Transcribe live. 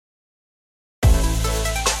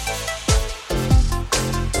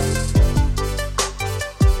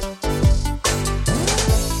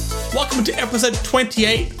welcome to episode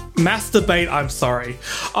 28, Masturbate, I'm Sorry,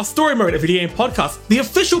 our story mode, a video game podcast, the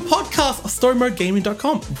official podcast of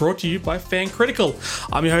StoryModeGaming.com, brought to you by Fan Critical.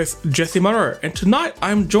 I'm your host, Jesse Monroe, and tonight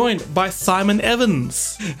I'm joined by Simon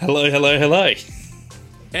Evans. Hello, hello, hello.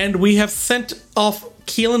 And we have sent off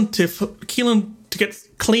Keelan to get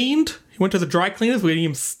cleaned. He went to the dry cleaners, we had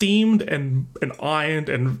him steamed and ironed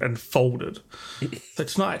and folded. So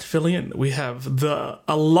tonight, filling in, we have the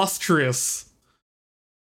illustrious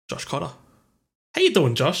Josh Cotter. How you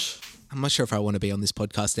doing, Josh? I'm not sure if I want to be on this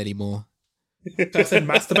podcast anymore. I said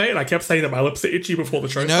masturbate, and I kept saying that my lips are itchy before the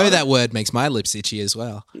show started. That word makes my lips itchy as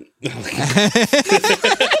well.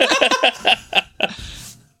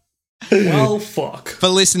 Well, fuck. For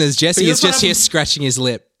listeners, Jesse is just here scratching his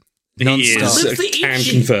lip. He Non-stop. is, can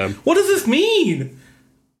confirm. What does this mean?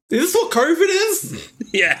 Is this what COVID is?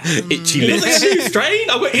 Yeah, itchy Is lips. it a new strain?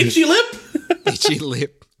 I've got itchy lip. Itchy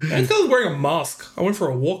lip. I was wearing a mask. I went for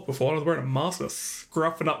a walk before. I was wearing a mask. I was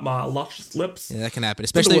scruffing up my luscious lips. Yeah, that can happen. The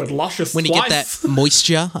Especially word luscious when you get twice. that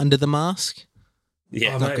moisture under the mask.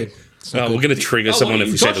 Yeah, Oh, Not mate. good. we're going to trigger someone if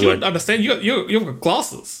we say Josh, the you word. don't understand. You've got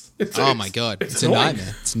glasses. Oh my god. It's a annoying.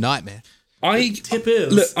 nightmare. It's a nightmare. Tip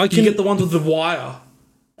is, Look, I can you get the ones with the wire,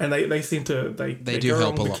 and they seem to they do go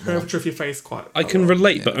help along a the lot more. curvature of your face quite. I can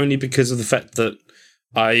relate, but only because of the fact that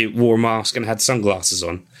I wore a mask and had sunglasses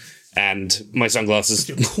on, and my sunglasses.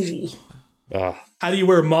 You're cool. Ah. How do you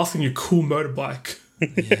wear a mask on your cool motorbike?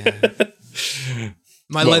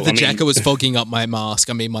 My Well, leather I mean- jacket was fogging up my mask.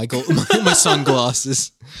 I mean, my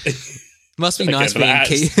sunglasses. Must be nice but being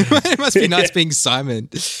that's- It must be nice being Simon.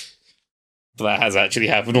 That has actually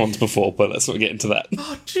happened once before, but let's not get into that.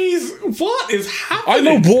 Oh, jeez, what is I'm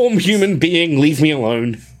happening? a warm human being. Leave me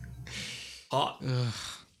alone. Hot.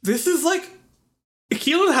 This is like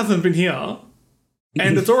Keelan hasn't been here,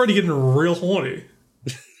 and it's already getting real horny.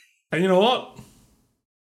 And you know what?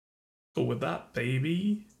 Go with that,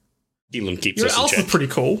 baby. Elon keeps You know us what in else is check. pretty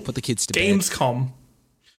cool? Put the kids to bed. Gamescom.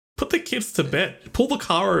 Put the kids to bed. Pull the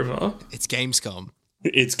car over. It's Gamescom.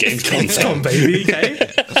 It's Gamescom. Gamescom, baby.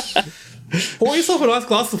 Okay. Pour yourself a nice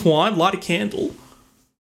glass of wine. Light a candle.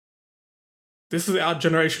 This is our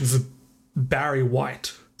generation's Barry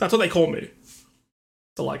White. That's what they call me.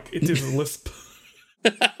 So, like, it is a lisp.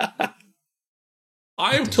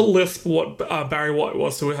 I am to lisp what Barry White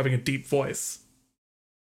was to having a deep voice.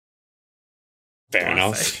 Fair I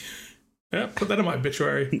enough. say. Yeah, put that in my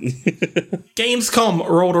obituary. Gamescom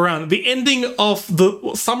rolled around. The ending of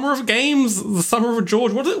the Summer of Games, the Summer of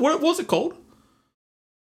George. What was it called?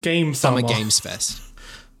 Summer Games Fest.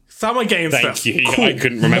 Summer Games Thank Fest. you. Cool. I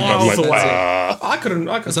couldn't remember. I'm Miles like, away. ah. I couldn't.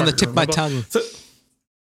 It's on the tip of my remember. tongue. So,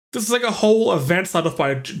 this is like a whole event started off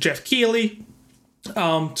by Jeff Keighley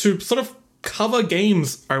to sort of cover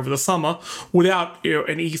games over the summer without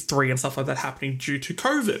an E3 and stuff like that happening due to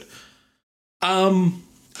COVID.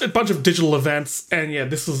 A bunch of digital events, and yeah,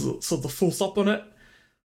 this is sort of the full stop on it.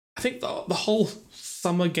 I think the whole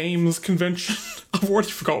Summer Games convention. I've already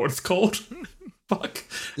forgot what it's called. Fuck.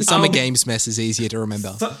 The Summer Games mess is easier to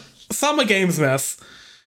remember. Summer Games mess.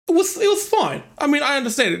 It was fine. I mean, I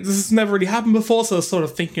understand it. This has never really happened before, so they're sort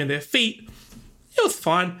of thinking on their feet. It was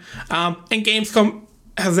fine. And Gamescom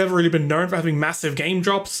has never really been known for having massive game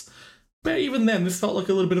drops. But even then, this felt like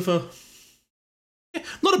a little bit of a...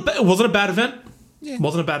 It wasn't a bad event. Yeah.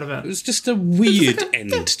 Wasn't a bad event. It was just a weird like a-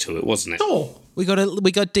 end to it, wasn't it? Sure. We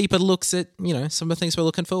got deeper looks at, some of the things we're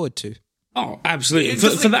looking forward to. Oh, absolutely. It's For,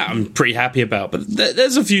 just for like- that, I'm pretty happy about. But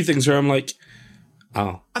there's a few things where I'm like,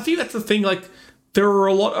 oh, I think that's the thing. Like, there were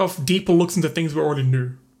a lot of deeper looks into things we already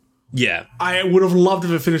knew. yeah. I would have loved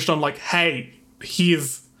if it finished on like, hey,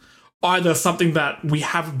 here's either something that we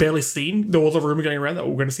have barely seen. There was a rumor going around that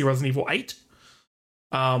we're going to see Resident Evil 8,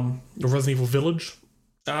 or Resident Evil Village.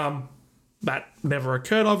 That never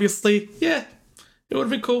occurred, obviously. Yeah, it would have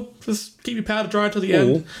been cool. Just keep your powder dry until the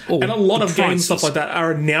end. or And a lot the of games, stuff prices. like that,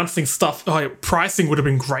 are announcing stuff. Oh, yeah, pricing would have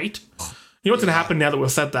been great. You know what's going to happen now that we've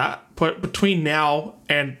said that? But between now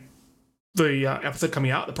and the episode coming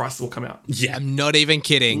out, the prices will come out. Yeah. I'm not even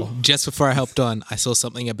kidding. Just before I hopped on, I saw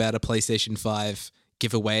something about a PlayStation 5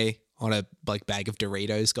 giveaway on a bag of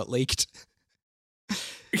Doritos got leaked.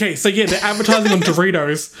 Okay, so yeah, they're advertising on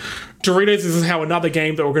Doritos. Doritos is how another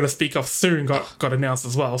game that we're going to speak of soon got announced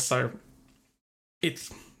as well. So it's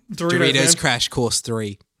Doritos. Doritos man. Crash Course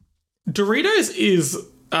 3. Doritos is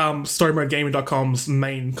StoryModeGaming.com's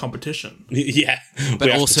main competition. Yeah. But We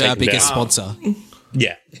have to also take our them biggest down. sponsor.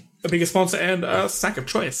 Yeah. The biggest sponsor and sack of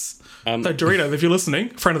choice. So Doritos, if you're listening,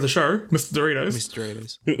 friend of the show, Mr. Doritos,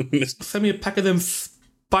 Mr. Doritos. send me a pack of them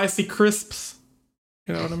spicy crisps.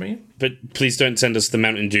 You know what I mean? But please don't send us the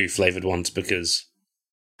Mountain Dew flavoured ones because,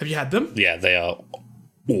 Have you had them? yeah, they are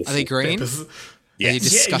awful. Are they green? Are they Yes.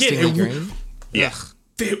 disgustingly green? Yeah.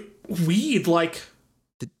 They're weird. Like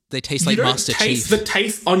They taste you like don't Master taste Chief. the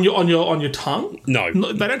taste on your tongue. No.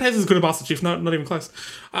 They don't taste as good as Master Chief. No, not even close.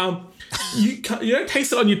 You don't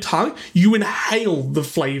taste it on your tongue. You inhale the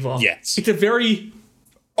flavor. Yes. It's a very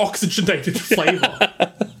oxygenated flavor.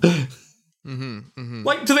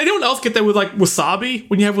 Like, does anyone else get that with like wasabi?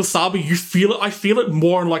 When you have wasabi, you feel it. I feel it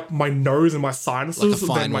more in like my nose and my sinuses Like a than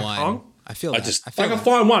fine my wine. tongue. I feel that. just- I feel Like a that.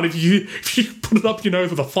 fine wine. If you put it up your nose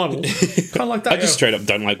with a funnel, kind of like that. I just straight up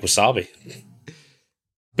don't like wasabi.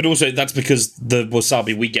 But also, that's because the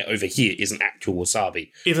wasabi we get over here isn't actual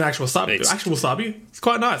wasabi. It's an actual wasabi. It's- Actual wasabi. It's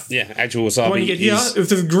quite nice. Yeah, actual The wasabi one you get here, is it's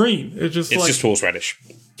just green. It's just like just horseradish.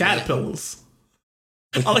 caterpillars.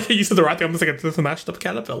 I like how you said the right thing. I'm just like, it's a mashed up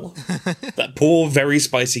caterpillar. That poor, very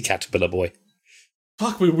spicy caterpillar boy.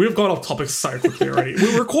 Fuck, we've gone off topic so quickly already.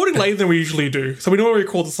 We're recording later than we usually do. So we normally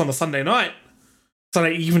record this on a Sunday night,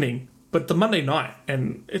 Sunday evening, but the Monday night,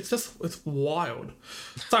 and it's wild.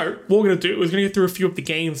 So what we're going to do is we're going to get through a few of the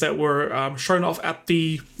games that were shown off at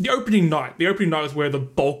the opening night. The opening night is where the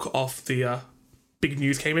bulk of the big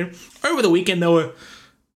news came in. Over the weekend, there were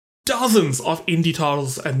dozens of indie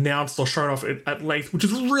titles announced or shown off at length, which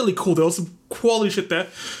is really cool. There was some quality shit there.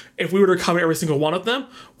 If we were to cover every single one of them,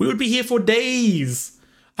 we would be here for days.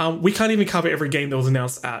 We can't even cover every game that was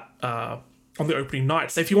announced at on the opening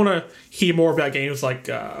night. So if you want to hear more about games like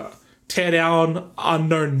Teardown,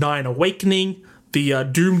 Unknown 9 Awakening, the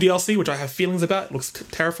Doom DLC, which I have feelings about, it looks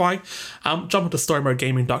terrifying, jump onto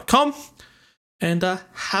storymodegaming.com and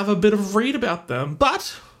have a bit of read about them.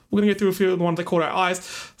 But we're going to get through a few of the ones that caught our eyes.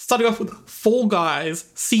 Starting off with Fall Guys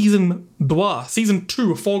Season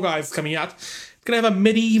 2 of Fall Guys coming out. It's going to have a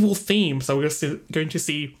medieval theme, so we're going to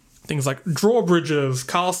see things like drawbridges,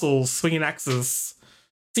 castles, swinging axes,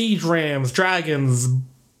 siege rams, dragons,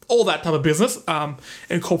 all that type of business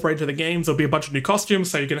incorporated into the games. There'll be a bunch of new costumes,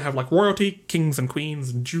 so you're going to have like royalty, kings and queens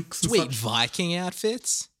and dukes and Sweet such. Viking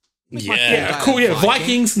outfits. Yeah. Cool, yeah. Viking.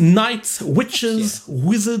 Vikings, knights, witches,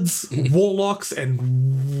 wizards, warlocks,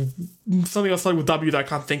 and something else like with W that I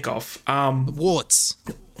can't think of. Warts.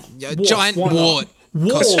 A Warts, giant why not? wart.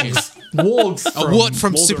 costume. Wargs. A wart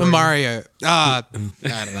from Lord of Super the Rings. Mario. I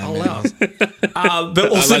don't know. Man.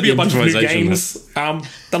 There'll also like be a the bunch of new improvisation games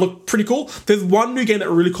that look pretty cool. There's one new game that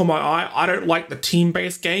really caught my eye. I don't like the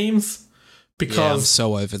team-based games Yeah, I'm because,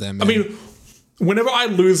 so over them, man. I mean, whenever I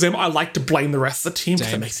lose them, I like to blame the rest of the team because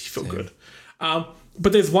it Same, makes you feel good.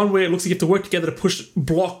 But there's one where it looks like you have to work together to push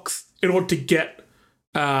blocks in order to get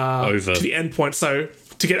Over. to the end point. So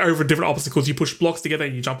to get over different obstacles, you push blocks together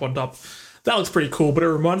and you jump on top. That looks pretty cool, but it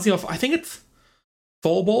reminds me of, I think it's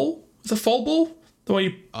Fall Ball. Is it Fall Ball? The one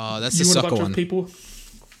you That's the and a soccer bunch one. of people.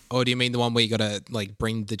 Or do you mean the one where you gotta like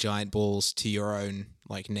bring the giant balls to your own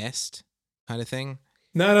like nest kind of thing?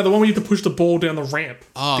 No, the one where you have to push the ball down the ramp.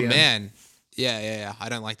 Oh at the end. man, yeah. I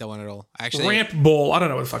don't like that one at all. Actually, Ramp ball. I don't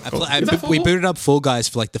know what the fuck it's called. Is that Fall we Ball? booted up Fall Guys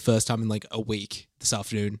for like the first time in like a week this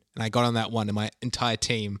afternoon, and I got on that one, and my entire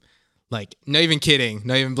team, like, not even kidding,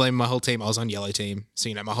 not even blaming my whole team. I was on yellow team, so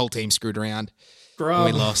you know my whole team screwed around. Grub.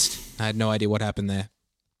 We lost. I had no idea what happened there.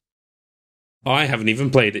 I haven't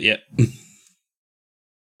even played it yet.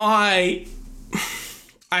 I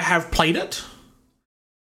have played it.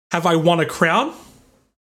 Have I won a crown?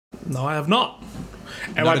 No, I have not.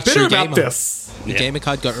 Am Not I a bitter true about gamer. this? The gamer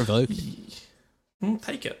card got revoked.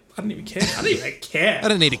 Take it. I don't even care. I don't even care. I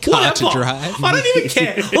don't need a car to Whatever. drive. I don't even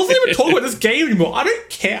care. I wasn't even talking about this game anymore. I don't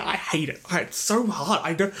care. I hate it. It's so hard.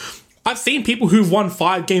 I don't. I've seen people who've won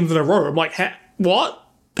 5 games in a row. I'm like, what?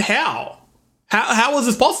 How? How is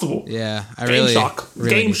this possible? Yeah, I Game really shock. really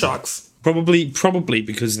Game need- shocks. Probably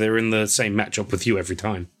because they're in the same matchup with you every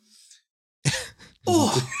time.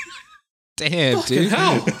 Oh, Damn, dude.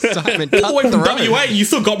 hell. Simon, all the cut way the from road. WA, you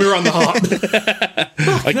still got me around the heart.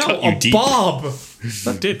 I No, cut you a deep. Bob.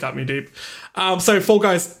 That did cut me deep. So Fall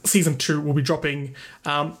Guys Season 2 will be dropping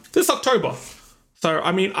this October. So,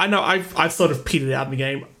 I mean, I know I've sort of petered out in the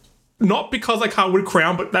game. Not because I can't win a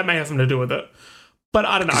crown, but that may have something to do with it. But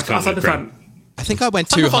I don't know. I can't started win to a find I think I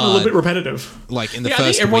went I too find it a little bit hard. repetitive. Like in the Yeah, I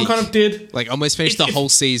first think everyone week. kind of did. Like almost finished the It's- whole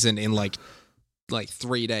season in like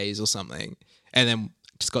 3 days or something, and then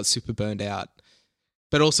just got super burned out.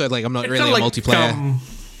 But also, like, I'm not It's really a kinda like,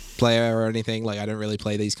 multiplayer player or anything. Like, I don't really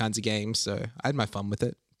play these kinds of games, so I had my fun with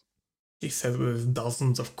it. He says with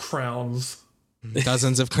dozens of crowns.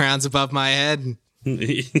 Dozens of crowns above my head.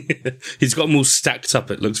 He's got them all stacked up.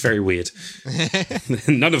 It looks very weird.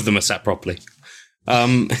 None of them are sat properly.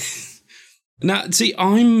 Now, see,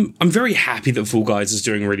 I'm very happy that Fall Guys is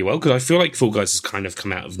doing really well because I feel like Fall Guys has kind of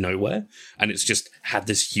come out of nowhere and it's just had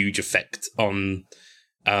this huge effect on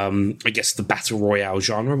I guess, the battle royale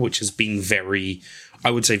genre, which has been very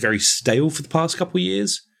stale for the past couple of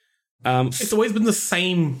years. It's always been the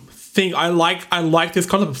same thing. I like this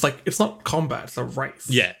concept. It's like, it's not combat, it's a race.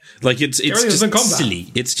 Yeah, like it's Everything's in just combat.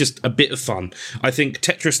 silly. It's just a bit of fun. I think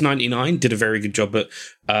Tetris 99 did a very good job at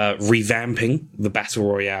revamping the battle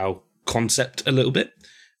royale concept a little bit,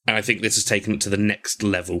 and I think this has taken it to the next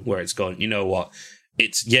level where it's gone, you know what?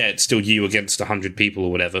 It's still you against 100 people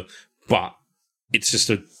or whatever, but it's just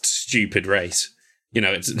a stupid race. You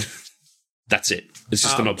know, that's it. It's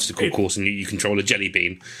just an obstacle course, and you control a jelly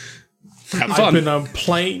bean. Have fun. I've been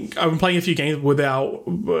playing a few games with our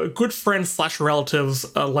good friends /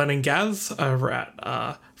 relatives, Len and Gaz, over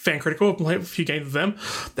at Fan Critical. I've been playing a few games with them.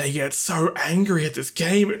 They get so angry at this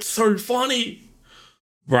game. It's so funny.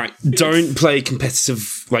 Right, don't play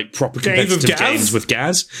competitive, like proper Games with competitive Gaz? games with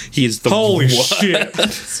Gaz. He is the Holy worst. shit.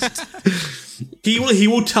 He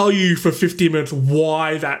will tell you for 50 minutes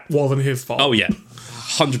why that wasn't his fault. Oh yeah,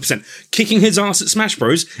 100%. Kicking his ass at Smash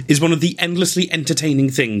Bros is one of the endlessly entertaining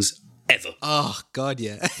things ever. Oh God,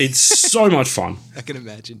 yeah. It's so much fun. I can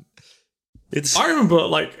imagine. I remember,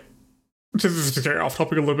 like, just to get off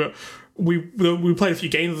topic a little bit, we played a few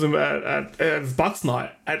games with him at Bucks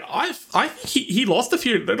night, and I think he lost a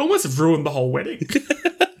few. It almost ruined the whole wedding.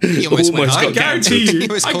 He almost went Almost home. got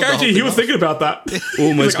cancelled. I guarantee he was thinking about that.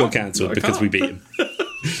 Almost Like, got cancelled I because can't. we beat him.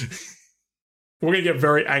 We're gonna get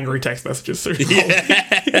very angry text messages soon.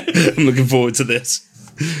 I'm looking forward to this.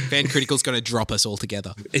 Fan Critical's going to drop us all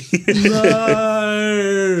together.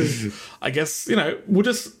 No. I guess, we'll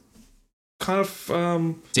just kind of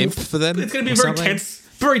Dimp for them. It's going to be or very something?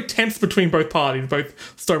 very tense between both parties, both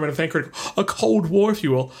Storyman and Fan Critical. A Cold War, if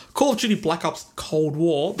you will. Call of Duty Black Ops Cold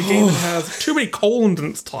War, the game that has too many colons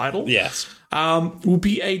in its title, Yes. will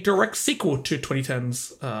be a direct sequel to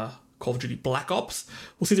 2010's Call of Duty Black Ops.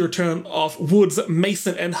 We'll see the return of Woods,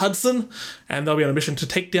 Mason, and Hudson, and they'll be on a mission to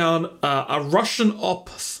take down a Russian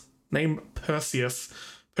ops named Perseus.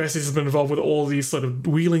 Perseus has been involved with all these sort of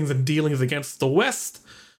wheelings and dealings against the West,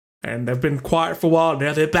 and they've been quiet for a while.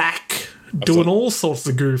 Now they're back, doing all sorts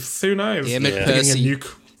of goofs. Who knows? Yeah, They're getting a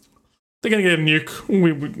nuke. They're going to get a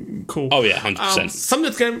nuke. Cool. Oh yeah, 100%. Something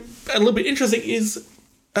that's going to be a little bit interesting is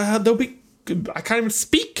there'll be, I can't even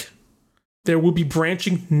speak, there will be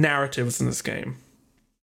branching narratives in this game.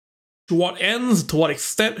 To what ends, to what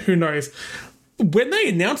extent, who knows. When they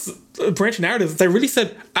announced branching narratives, they really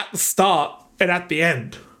said at the start and at the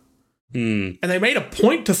end. And they made a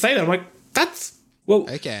point to say that. I'm like, that's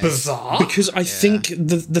Okay. bizarre. Because I think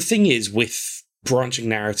the thing is with branching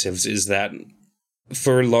narratives is that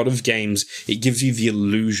for a lot of games, it gives you the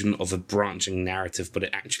illusion of a branching narrative, but it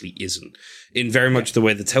actually isn't. In very much the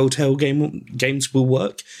way the Telltale games will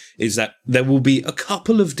work, is that there will be a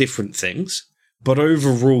couple of different things, but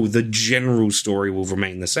overall, the general story will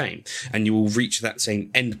remain the same, and you will reach that same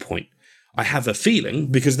end point. I have a feeling,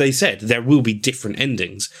 because they said there will be different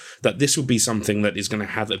endings, that this will be something that is going to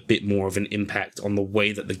have a bit more of an impact on the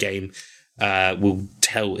way that the game will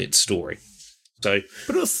tell its story. So,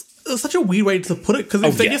 But it was such a weird way to put it, because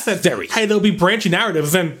if they just said, very. hey, there'll be branching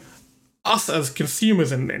narratives, then us as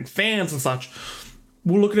consumers and fans and such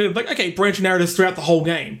will look at it like, okay, branching narratives throughout the whole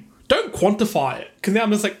game. Don't quantify it, because now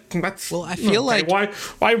I'm just like, that's... Well, I feel like- why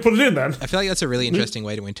put it in then? I feel like that's a really interesting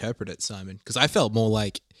way to interpret it, Simon, because I felt more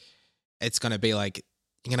like it's going to be like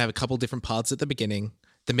you're going to have a couple different parts at the beginning,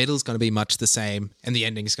 the middle's going to be much the same, and the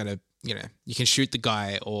ending's going to, you can shoot the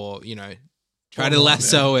guy or, try to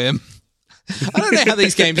lasso him. I don't know how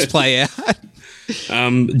these games play out.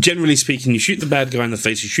 generally speaking, you shoot the bad guy in the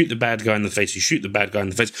face, you shoot the bad guy in the face, you shoot the bad guy in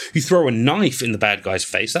the face, you throw a knife in the bad guy's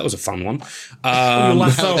face. That was a fun one. You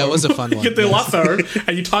lasso that was a them. fun one, You get the yeah. lasso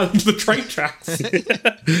and you tie them to the train tracks.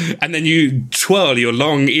 And then you twirl your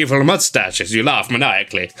long, evil mustache as you laugh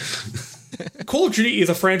maniacally. Call of Duty is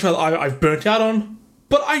a franchise I've burnt out on,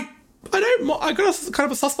 but I got a kind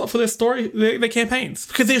of a soft spot for their story, their campaigns,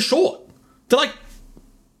 because they're short. They're like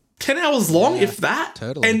 10 hours long, if that.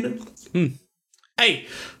 totally. And hey,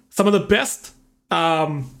 some of the best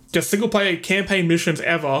just single player campaign missions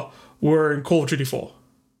ever were in Call of Duty 4.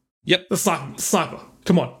 Yep. The sniper.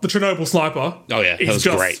 Come on, the Chernobyl sniper. Oh yeah, that is was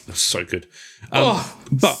just- great. That was so good.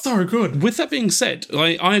 But so good. With that being said,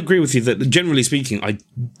 I agree with you that generally speaking, I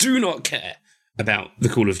do not care about the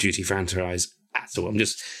Call of Duty franchise at all. I'm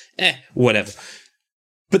just, whatever.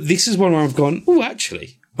 But this is one where I've gone, oh,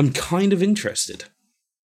 actually, I'm kind of interested.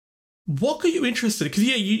 What got you interested? Because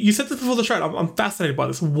you said this before the show. I'm fascinated by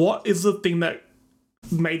this. What is the thing that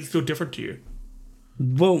made this feel different to you?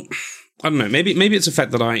 Well, I don't know. Maybe it's the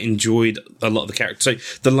fact that I enjoyed a lot of the characters.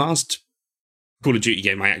 So the last Call of Duty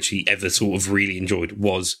game I actually ever sort of really enjoyed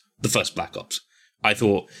was the first Black Ops. I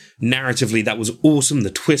thought narratively that was awesome.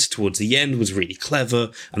 The twist towards the end was really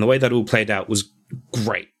clever, and the way that all played out was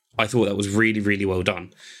great. I thought that was really, really well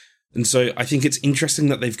done. And so I think it's interesting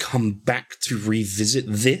that they've come back to revisit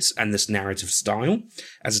this and this narrative style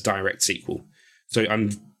as a direct sequel. So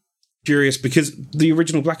I'm curious, because the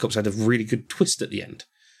original Black Ops had a really good twist at the end.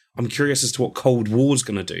 I'm curious as to what Cold War's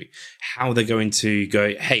going to do. How they're going to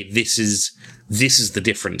go, hey, this is the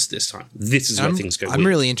difference this time. This is where things go I'm weird.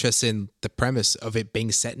 really interested in the premise of it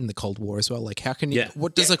being set in the Cold War as well. Like, how can you? Yeah.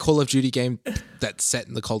 What does a Call of Duty game that's set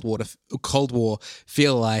in the Cold War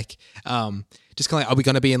feel like? Just kind of like, are we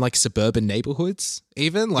going to be in like suburban neighborhoods?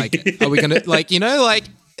 Even like, are we going to like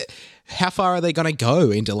how far are they going to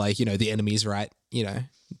go into like the enemy's right?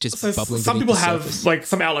 Just So bubbling. some beneath people the have, surface. like,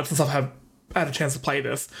 some outlets and stuff have had a chance to play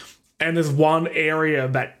this, and there's one area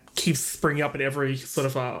that keeps springing up in every sort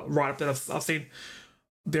of write-up that I've seen.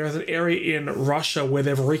 There's an area in Russia where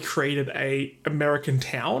they've recreated a American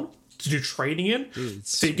town to do training in. Dude,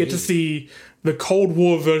 so you get to see the Cold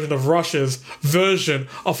War version of Russia's version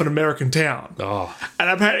of an American town. Oh, And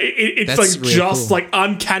I've had it's That's like really just cool. like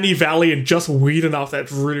uncanny valley and just weird enough that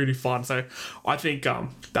it's really, really fun. So I think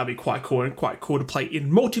that'd be quite cool and quite cool to play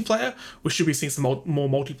in multiplayer. We should be seeing some more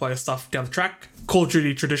multiplayer stuff down the track. Call of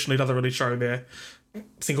Duty traditionally doesn't really show their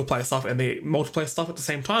single player stuff and their multiplayer stuff at the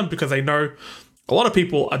same time because they know a lot of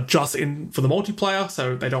people are just in for the multiplayer,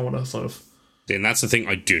 so they don't want to sort of and that's the thing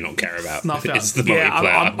I do not care about. snuff out. It's the Yeah,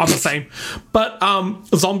 multiplayer. I'm the same. But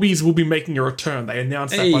zombies will be making a return. They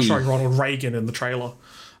announced that by Hey. showing Ronald Reagan in the trailer.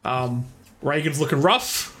 Reagan's looking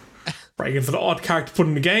rough. Reagan's an odd character put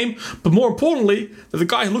in the game. But more importantly, there's a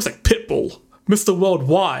guy who looks like Pitbull. Mr.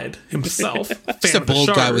 Worldwide himself. Just a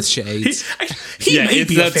bald guy with shades. He may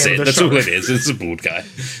be a that's fan it. of the That's show. all it is. It's a bald guy.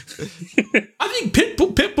 I think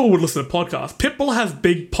Pitbull would listen to podcasts. Pitbull has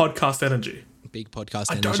big podcast energy. Big podcast.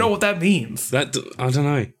 I don't know what that means. That I don't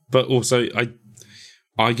know, but also I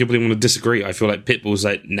arguably want to disagree. I feel like Pitbull's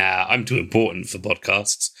like, nah, I'm too important for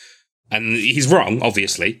podcasts, and he's wrong,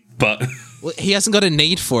 obviously, but Well, he hasn't got a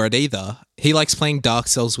need for it either. He likes playing Dark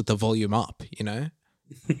Souls with the volume up. He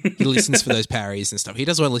listens for those parries and stuff. He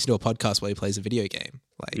doesn't want to listen to a podcast while he plays a video game.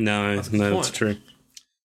 Like, no, a good that's point. true.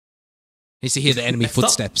 needs to hear the enemy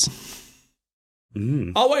footsteps.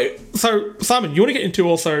 Oh wait, so Simon, you want to get into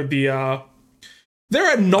also the there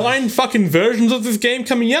are 9 fucking versions of this game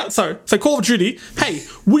coming out. So Call of Duty, hey,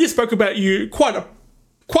 we just spoke about you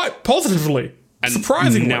quite positively. And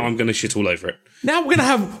surprisingly. now I'm going to shit all over it. Now we're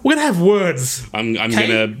gonna have words. I'm Okay?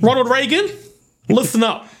 going to Ronald Reagan, listen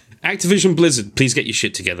up. Activision Blizzard, please get your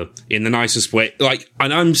shit together in the nicest way.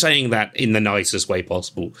 And I'm saying that in the nicest way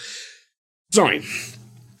possible. Sorry.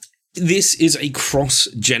 This is a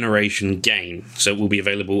cross-generation game, so it will be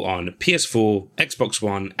available on PS4, Xbox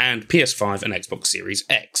One, and PS5 and Xbox Series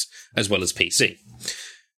X, as well as PC.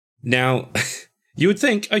 Now, you would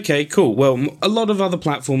think, okay, cool, well, a lot of other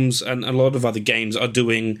platforms and a lot of other games are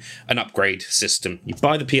doing an upgrade system. You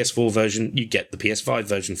buy the PS4 version, you get the PS5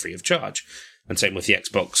 version free of charge. And same with the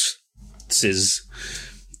Xbox's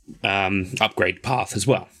upgrade path as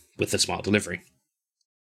well, with the smart delivery.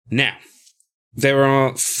 Now, there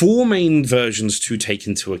are 4 main versions to take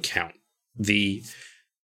into account. These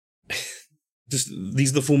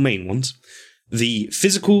are the 4 main ones. The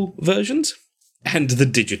physical versions and the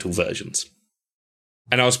digital versions.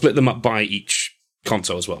 And I'll split them up by each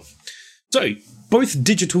console as well. So, both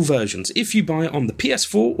digital versions. If you buy it on the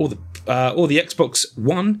PS4 or the Xbox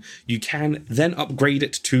One, you can then upgrade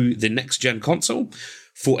it to the next-gen console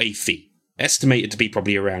for a fee. Estimated to be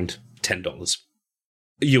probably around $10.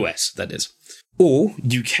 US, that is. Or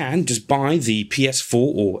you can just buy the PS4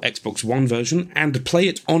 or Xbox One version and play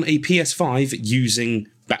it on a PS5 using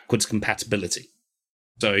backwards compatibility.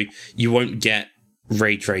 So you won't get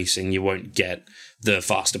ray tracing, you won't get the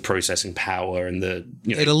faster processing power and the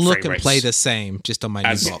It'll look frame and rates. play the same, just on my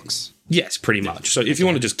As- new box. Yes, pretty much. So if you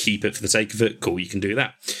want to just keep it for the sake of it, cool, you can do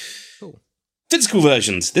that. Cool. Physical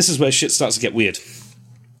versions. This is where shit starts to get weird.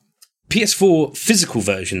 PS4 physical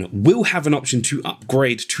version will have an option to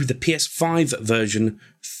upgrade to the PS5 version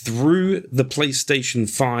through the PlayStation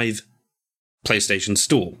 5 PlayStation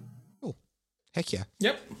Store. Heck yeah.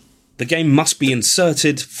 Yep. The game must be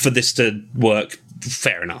inserted for this to work.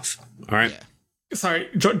 Fair enough. All right. Yeah. Sorry,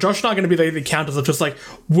 Josh and I are going to be the counters of just like,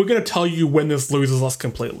 we're going to tell you when this loses us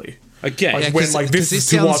completely. Okay. Like, Yeah, when, because like, this this is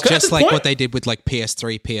too sounds hard. 'Cause at just this like point- what they did with like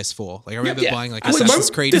PS3, PS4. Like I remember yeah. buying like Wait, Assassin's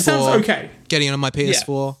Creed this 4, sounds okay. getting it on my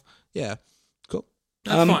PS4. Yeah, cool.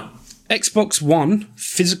 That's fine. Xbox One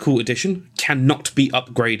physical edition cannot be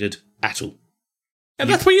upgraded at all. And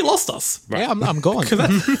that's where you lost us. Yeah, I'm gone. What the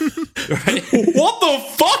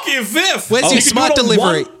fuck is this? Where's You your can smart do it on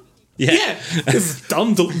delivery? one- Yeah, this is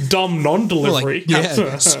dumb non-delivery.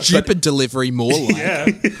 Stupid delivery, more like. Yeah.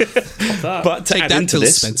 What's that? But to Take add that, into Phil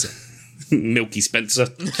this, Spencer. Milky Spencer.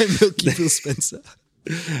 Milky Phil Spencer.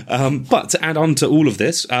 But to add on to all of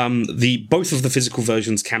this, both of the physical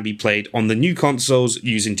versions can be played on the new consoles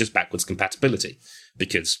using just backwards compatibility.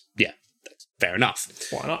 Because, yeah, that's fair enough.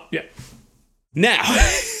 Why not? Yeah. Now,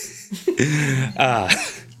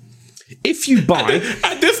 if you buy...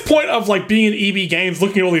 At this point of like being in EB Games,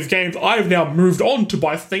 looking at all these games, I have now moved on to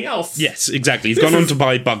buy something else. Yes, exactly. You've gone on to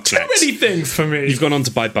buy Bug Too Snacks. many things for me. You've gone on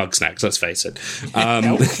to buy Bug Snacks, let's face it.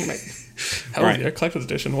 Hell Right. yeah, collector's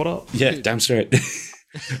edition. What up? Yeah, damn straight.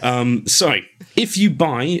 So, if you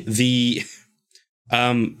buy the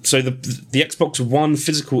Xbox One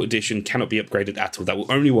physical edition cannot be upgraded at all. That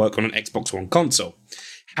will only work on an Xbox One console.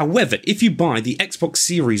 However, if you buy the Xbox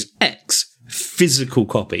Series X physical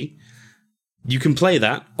copy, you can play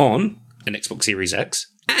that on an Xbox Series X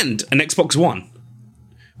and an Xbox One.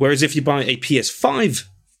 Whereas if you buy a PS5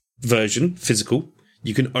 version physical,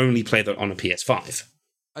 you can only play that on a PS5.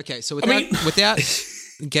 Okay, so without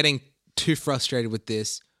getting too frustrated with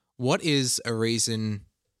this, what is a reason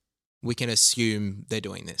we can assume they're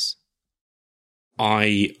doing this?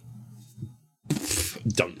 I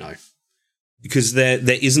don't know. Because there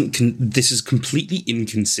isn't... this is completely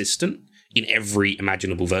inconsistent in every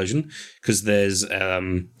imaginable version. Because there's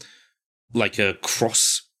like a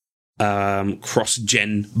cross-gen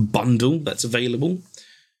bundle that's available.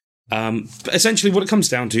 But essentially what it comes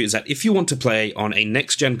down to is that if you want to play on a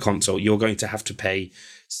next-gen console, you're going to have to pay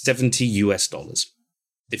 $70 US.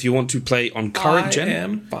 If you want to play on current gen... I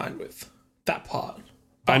am fine with that part.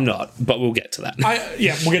 I'm not, but we'll get to that.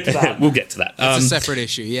 We'll get to that. We'll get to that. It's a separate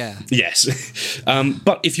issue, yeah. Yes.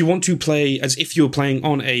 But if you want to play as if you're playing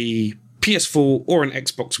on a PS4 or an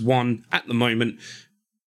Xbox One at the moment,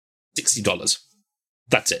 $60.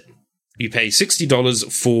 That's it. You pay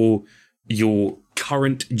 $60 for your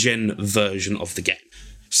current gen version of the game.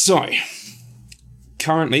 So,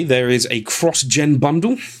 currently there is a cross-gen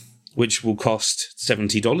bundle, which will cost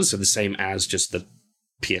 $70, so the same as just the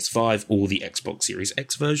PS5 or the Xbox Series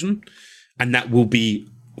X version, and that will be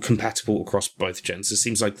compatible across both gens. It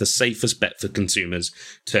seems like the safest bet for consumers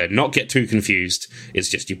to not get too confused is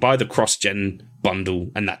just you buy the cross-gen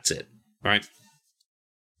bundle and that's it, right?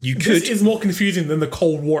 You could... This is more confusing than the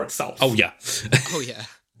Cold War itself. Oh, yeah. Oh, yeah.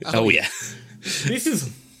 Oh, yeah. This is,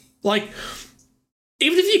 like...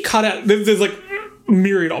 Even if you cut out... There's like,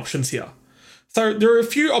 myriad options here. So there are a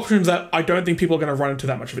few options that I don't think people are going to run into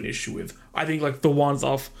that much of an issue with. I think like the ones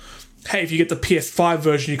of, hey, if you get the PS5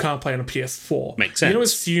 version, you can't play on a PS4. Makes sense. You don't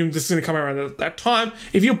assume this is going to come around at that time.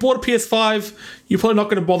 If you bought a PS5, you're probably not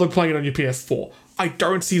going to bother playing it on your PS4. I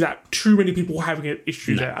don't see that too many people having an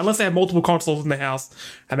issue there, unless they have multiple consoles in their house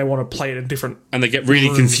and they want to play it in different. And they get really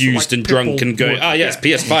rooms, confused like and drunk and go, yes,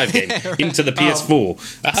 PS5 game into the PS4.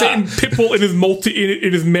 Saying Pitbull in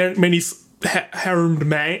his many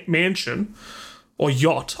harumed mansion. Or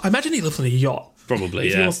yacht. I imagine he lives on a yacht. Probably,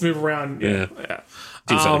 If he wants to move around. Yeah.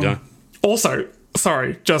 Seems like a guy. Also,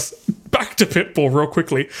 sorry, just back to Pitbull real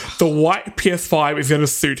quickly. The white PS5 is going to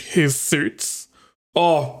suit his suits.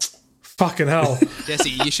 Oh, fucking hell.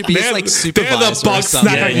 Jesse, you should be his like supervisor. They're the bug or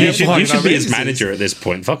something. snack. Yeah, you should be his Amazing. manager at this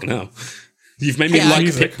point. Fucking hell. You've made me Yeah, like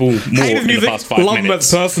music. Pitbull more Hate his in the music. past 5 Love him minutes.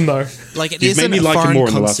 as a person, though. Like it You've isn't made me a like him foreign more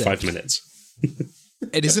in the last concept. 5 minutes.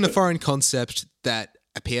 It isn't a foreign concept that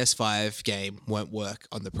a PS5 game won't work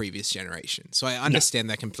on the previous generation. So I understand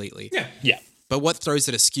that completely. Yeah. But what throws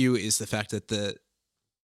it askew is the fact that the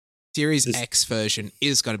Series X version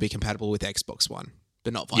is going to be compatible with Xbox One,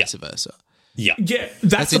 but not vice versa. Yeah. Yeah,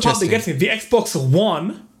 that's the part that interesting. gets me. The Xbox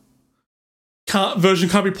One version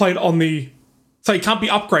can't be played on the... So it can't be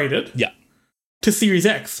upgraded Yeah. to Series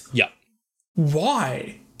X. Yeah.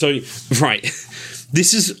 Why? So, right.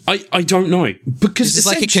 This is... I don't know. Because It's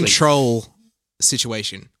like a essentially- control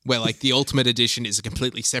situation where like the Ultimate Edition is a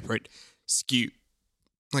completely separate SKU.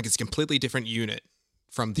 Like it's a completely different unit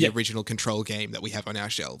from the original Control game that we have on our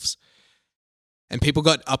shelves. And people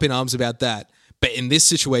got up in arms about that. But in this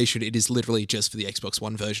situation, it is literally just for the Xbox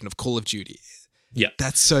One version of Call of Duty. Yeah.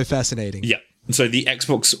 That's so fascinating. Yeah. So the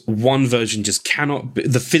Xbox One version just cannot...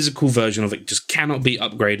 the physical version of it just cannot be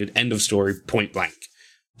upgraded. End of story. Point blank.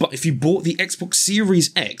 But if you bought the Xbox Series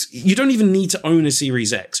X, you don't even need to own a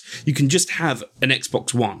Series X. You can just have an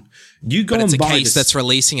Xbox One. You go But it's and a buy case this. that's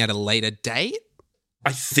releasing at a later date?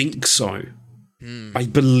 I think so. I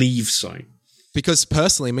believe so. Because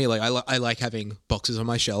personally, me, like I like having boxes on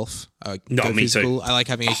my shelf. No, go me too. physical. I like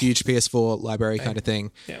having a huge PS4 library kind of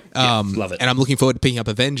thing. Yeah. Love it. And I'm looking forward to picking up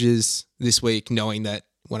Avengers this week, knowing that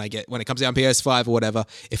when it comes out on PS5 or whatever.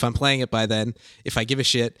 If I'm playing it by then, if I give a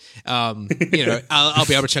shit, I'll be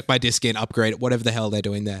able to check my disc in, upgrade it, whatever the hell they're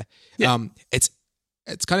doing there. Yeah.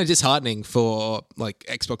 It's kind of disheartening for like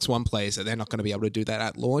Xbox One players that they're not going to be able to do that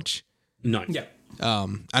at launch. No. Yeah.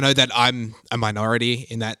 I know that I'm a minority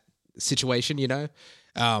in that situation,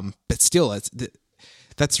 but still,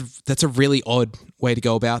 that's a really odd way to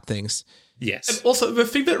go about things. Yes. And also, the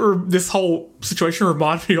thing that this whole situation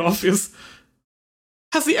reminds me of is,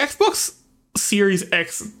 has the Xbox Series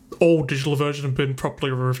X all digital version been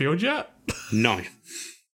properly revealed yet? No.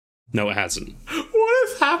 No, it hasn't. What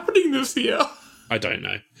is happening this year? I don't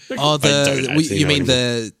know. Oh, you mean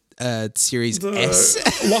anymore. the Series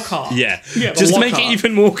S? Lockhart. Yeah. the Just to make it Lockhart.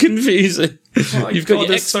 even more confusing. Oh, You've got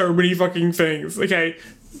there's so many fucking things. Okay,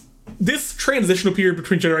 this transitional period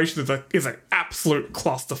between generations is an absolute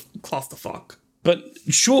clusterfuck. But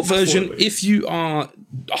short version, Absolutely. if you are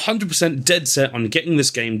 100% dead set on getting this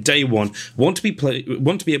game day one, want to be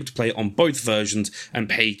able to play it on both versions and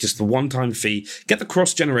pay just the one-time fee, get the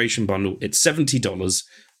cross-generation bundle. It's $70,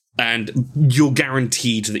 and you're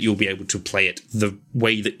guaranteed that you'll be able to play it the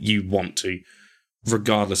way that you want to,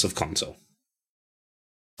 regardless of console.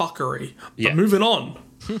 Fuckery. Yeah. But moving on,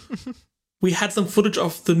 we had some footage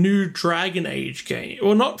of the new Dragon Age game.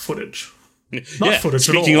 Well, not footage. Not footage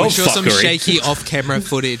at speaking all. of Show some fuckery. shaky off-camera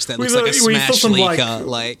footage that looks like a we saw Smash some,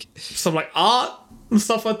 leaker. Some art and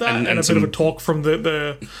stuff like that, and a some- bit of a talk from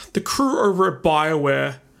the crew over at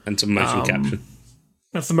BioWare. And some motion capture.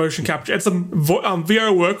 And some motion capture and some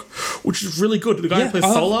VO work, which is really good. The guy who plays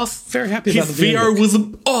Solas, very happy his about the VO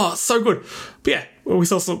was so good. But yeah, well, we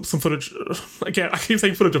saw some footage. Again, I keep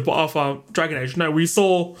saying footage of Dragon Age. No, we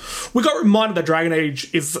got reminded that Dragon Age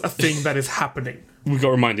is a thing that is happening, We got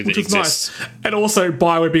reminded which it is exists. nice. And also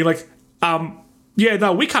BioWare being like, yeah,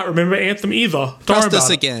 no, we can't remember Anthem either. Don't worry Trust about us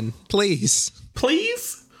it. again, please.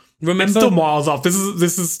 Please. Remember? Still miles off. This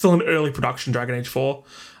is still an early production, Dragon Age 4.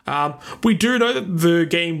 We do know that the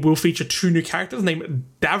game will feature two new characters named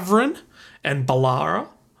Davrin and Balara.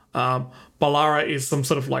 Balara is some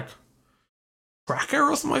sort of like tracker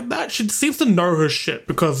or something like that. She seems to know her shit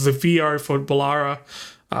because the VO for Balara,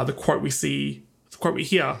 the quote we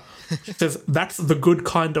hear, says, "That's the good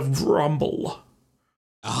kind of rumble."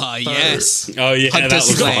 Ah, yes. Oh, yeah, Hunter that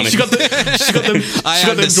was Slay. funny. She got them I Joy-Cons.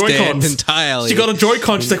 understand entirely. She got a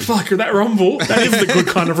Joy-Con. She's like, fuck, that rumble. That is the good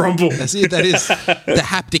kind of rumble. That is the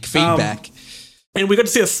haptic feedback. And we got to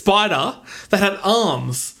see a spider that had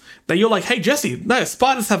arms. That you're like, hey, Jesse, no,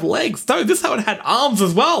 spiders have legs. No, this one had arms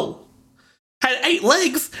as well. Had 8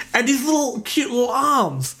 legs and these cute little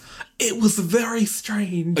arms. It was very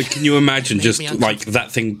strange. Can you imagine just me like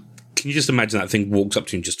that thing? Can you just imagine that thing walks up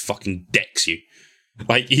to you and just fucking decks you?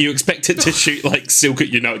 Like, you expect it to shoot like silk at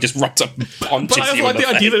you, no, it just runs up and punches But I you like in the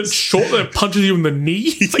idea that face. it's short that it punches you in the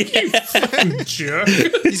knee. It's like, you fucking jerk.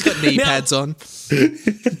 He's got knee Now- pads on.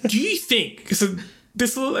 Do you think, so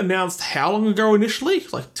this was announced how long ago initially?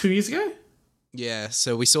 Like 2 years ago? Yeah,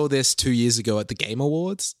 so we saw this 2 years ago at the Game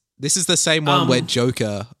Awards. This is the same one where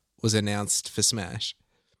Joker was announced for Smash.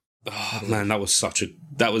 Oh, man, that was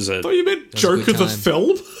a Oh, you meant a Joker good the time.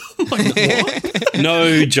 film? Like, what?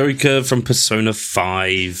 no Joker from Persona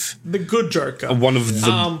 5, The good Joker. one of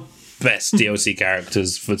the Um, best DLC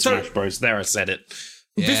characters for Smash Bros. There, I said it.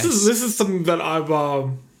 This is something that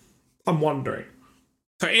I'm wondering.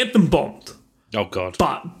 So Anthem bombed, Oh god,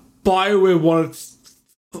 but BioWare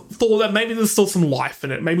thought that maybe there's still some life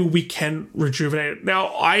in it. Maybe we can rejuvenate it. Now,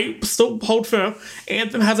 I still hold firm.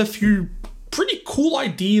 Anthem has a few pretty cool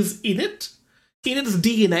ideas in it. In its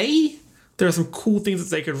DNA, there are some cool things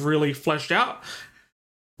that they could really flesh out.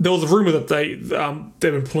 There was a rumor that they've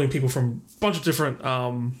been pulling people from a bunch of different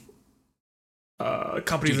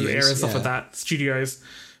companies in the area and stuff like that, studios,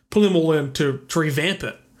 pulling them all in to revamp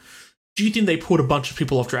it. Do you think they pulled a bunch of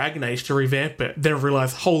people off Dragon Age to revamp it, then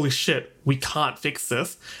realized, holy shit, we can't fix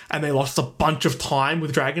this, and they lost a bunch of time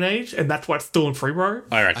with Dragon Age, and that's why it's still in free row?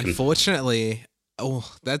 I reckon. Unfortunately,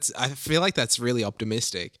 I feel like that's really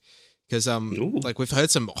optimistic. Because like we've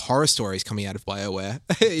heard some horror stories coming out of BioWare.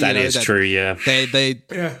 That is true, yeah.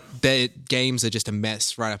 Their games are just a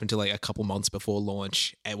mess right up until like a couple months before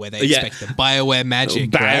launch, where they Yeah. expect the BioWare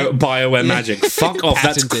magic. right? BioWare magic. Fuck off.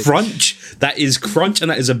 That's Patented. crunch. That is crunch,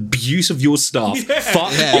 and that is abuse of your staff.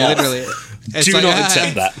 Fuck Yeah, off. literally. It's Do like, not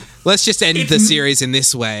accept that. Let's just end the series in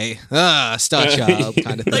this way. Star Child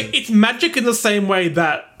kind of thing. Like, it's magic in the same way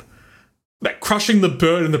that crushing the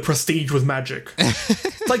bird in the Prestige was magic.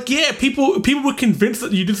 It's like, yeah, people were convinced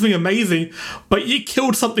that you did something amazing, but you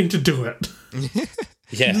killed something to do it.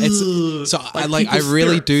 Yeah. So I people's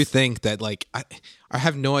really spirits. do think that like I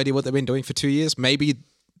have no idea what they've been doing for 2 years. Maybe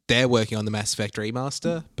they're working on the Mass Effect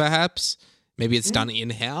remaster, perhaps. Maybe it's done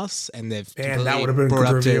in-house and they've Man, that would have been a brought good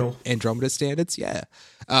up reveal. to Andromeda standards. Yeah.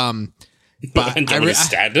 But Andromeda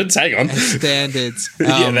standards, hang on. Standards.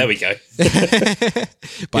 Yeah, there we go.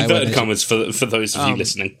 By Inverted commas for those of you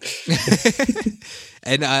listening.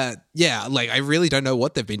 And I really don't know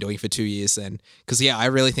what they've been doing for 2 years then. Because, I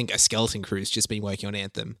really think a Skeleton Crew's just been working on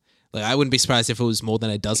Anthem. Like, I wouldn't be surprised if it was more than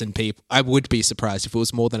a dozen people. I would be surprised if it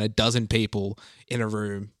was more than a dozen people in a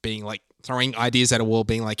room being like, throwing ideas at a wall,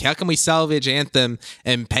 being like, how can we salvage Anthem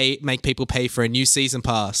and make people pay for a new season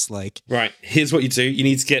pass? Like, right, here's what you do. You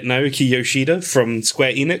need to get Naoki Yoshida from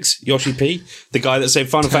Square Enix, Yoshi P, the guy that said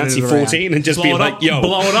Final Fantasy 14, and just blow be it like, up, yo,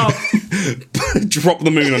 blow it up. drop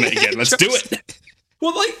the moon on it again. Let's do it.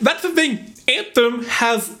 Well, like, that's the thing. Anthem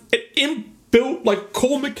has an inbuilt, like,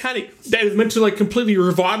 core mechanic that is meant to, like, completely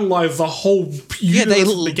revitalize the whole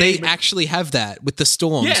universe of the they game. actually have that with the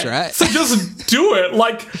storms, right? So just do it.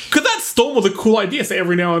 Like, because that storm was a cool idea. So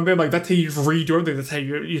every now and then, like, that's how you redo everything. That's how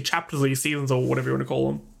your chapters or your seasons or whatever you want to call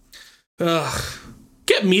them. Ugh.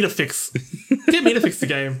 Get me to fix the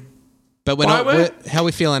game. But how are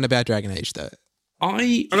we feeling about Dragon Age, though?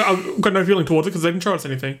 I've got no feeling towards it because they didn't show us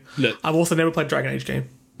anything. Look, I've also never played a Dragon Age game.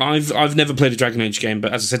 I've never played a Dragon Age game,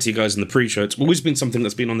 but as I said to you guys in the pre-show, it's always been something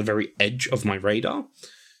that's been on the very edge of my radar.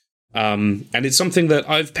 And it's something that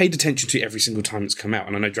I've paid attention to every single time it's come out.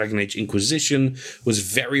 And I know Dragon Age Inquisition was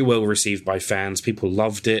very well received by fans. People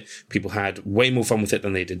loved it. People had way more fun with it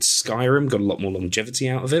than they did Skyrim, got a lot more longevity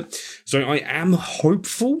out of it. So I am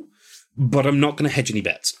hopeful, but I'm not going to hedge any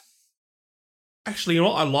bets. Actually, you know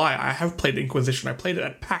what? I lie. I have played Inquisition. I played it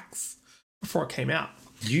at PAX before it came out.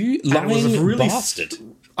 You And it was lying really bastard.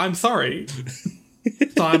 I'm sorry,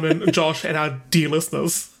 Simon, Josh, and our dear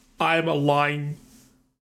listeners. I am a lying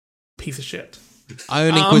piece of shit. I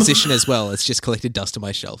own Inquisition as well. It's just collected dust on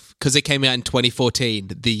my shelf because it came out in 2014,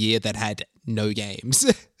 the year that had no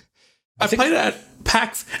games. I played it at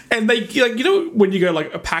PAX, and they, like, you know, when you go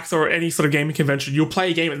like a PAX or any sort of gaming convention, you'll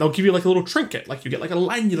play a game and they'll give you like a little trinket, like you get like a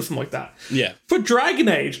lanyard or something like that. Yeah. For Dragon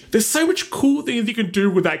Age, there's so much cool things you can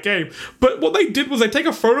do with that game. But what they did was they take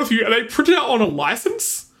a photo of you and they print it out on a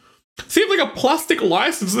license. Seems like a plastic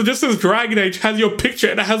license that just says Dragon Age, has your picture,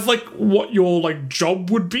 and it has like what your like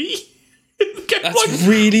job would be. That's like,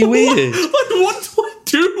 really weird. What do I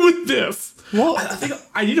do with this? What? I think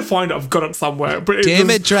I need to find it. I've got it somewhere. But Damn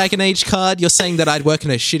it, Dragon Age card. You're saying that I'd work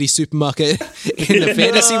in a shitty supermarket in the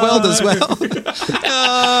fantasy world as well?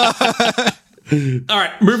 All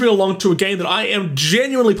right, moving along to a game that I am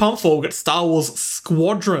genuinely pumped for. We've got Star Wars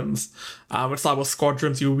Squadrons. With Star Wars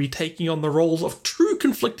Squadrons, you will be taking on the roles of two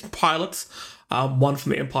conflicting pilots, one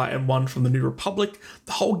from the Empire and one from the New Republic.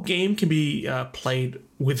 The whole game can be played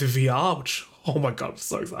with VR, which, oh my god, I'm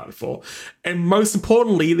so excited for. And most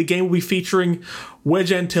importantly, the game will be featuring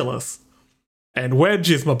Wedge Antilles. And Wedge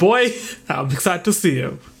is my boy. I'm excited to see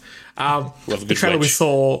him. The trailer we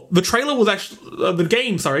saw, the trailer was actually, the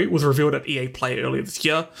game, was revealed at EA Play earlier this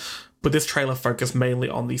year, but this trailer focused mainly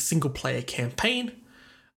on the single player campaign.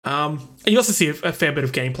 And you also see a fair bit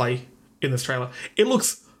of gameplay in this trailer. It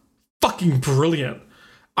looks fucking brilliant.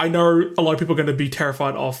 I know a lot of people are going to be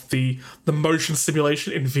terrified of the motion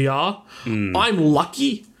simulation in VR. I'm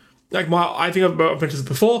lucky. Like I think I've mentioned this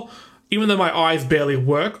before. Even though my eyes barely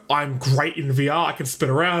work, I'm great in VR. I can spin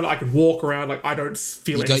around. I can walk around. Like, I don't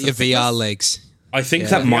feel it. You got your VR legs. I think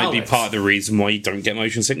that might be part of the reason why you don't get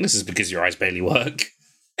motion sickness is because your eyes barely work.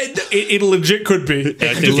 It legit could be. It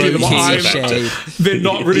could just be that they're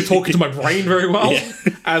not really talking to my brain very well,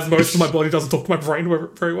 as most of my body doesn't talk to my brain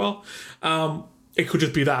very well. It could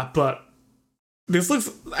just be that, but this looks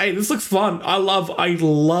fun. I love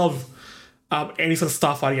any sort of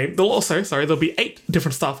starfighter game. There'll be 8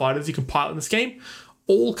 different starfighters you can pilot in this game,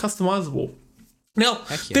 all customizable. Now,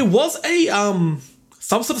 there was a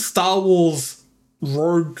some sort of Star Wars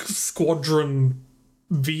Rogue Squadron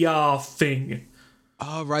VR thing.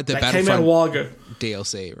 Oh, right, the that Battlefront came out a while ago.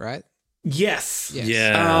 DLC, right? Yes.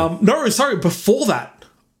 Yeah. No, sorry, before that.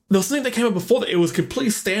 There was something that came out before that. It was completely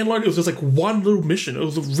standalone. It was just like one little mission. It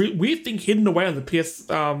was a weird thing hidden away on the PS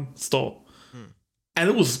store. And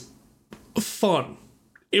it was fun.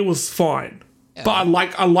 It was fine. Yeah. But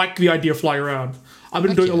I like the idea of flying around. I've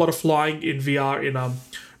been doing a lot of flying in VR in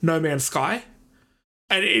No Man's Sky.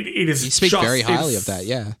 And it is you speak very highly of that,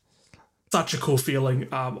 yeah. Such a cool feeling.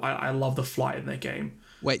 I love the flight in that game.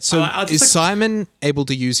 Wait, so is Simon able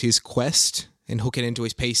to use his Quest and hook it into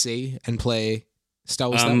his PC and play Star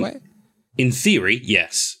Wars that way? In theory,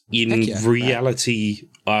 yes. In reality,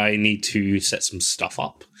 I need to set some stuff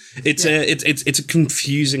up. It's a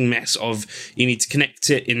confusing mess of you need to connect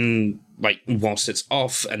it in like whilst it's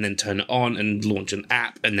off, and then turn it on and launch an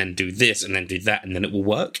app, and then do this, and then do that, and then it will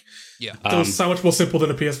work. Yeah. It was so much more simple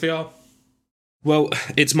than a PSVR. Well,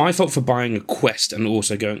 it's my fault for buying a Quest and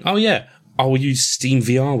also going, oh yeah, I'll use Steam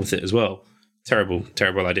VR with it as well. Terrible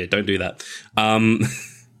idea. Don't do that.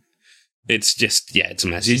 It's just, it's a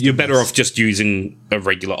mess. You're better off just using a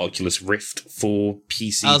regular Oculus Rift for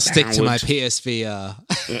PC. I'll stick to my PSVR.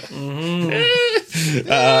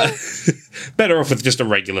 Better off with just a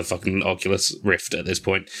regular fucking Oculus Rift at this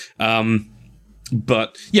point.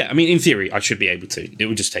 But yeah, I mean, in theory, I should be able to. It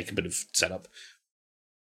would just take a bit of setup.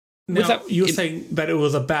 Now, you were saying that it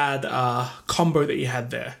was a bad combo that you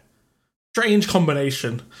had there. Strange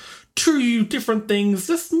combination. Two different things,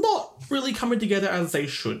 just not really coming together as they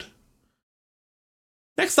should.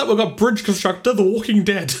 Next up, we've got Bridge Constructor, The Walking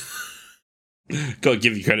Dead. Gotta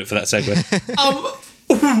give you credit for that segue.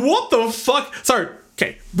 What the fuck? Sorry,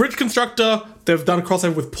 okay. Bridge Constructor, they've done a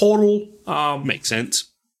crossover with Portal. Makes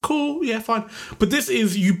sense. Cool, yeah, fine. But this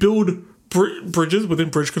is, you build bridges within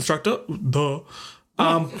Bridge Constructor. Duh.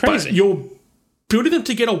 Crazy. But you're building them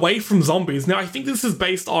to get away from zombies. Now, I think this is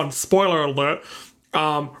based on, spoiler alert,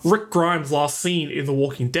 Rick Grimes' last scene in The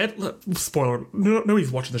Walking Dead. Spoiler, nobody's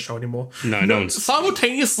watching the show anymore. No one's.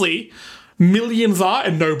 Simultaneously, millions are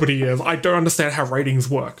and nobody is. I don't understand how ratings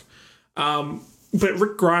work. But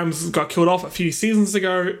Rick Grimes got killed off a few seasons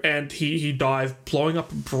ago, and he dies blowing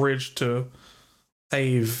up a bridge to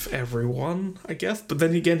save everyone, I guess. But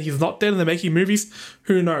then again, he's not dead and they're making movies.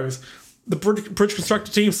 Who knows? The bridge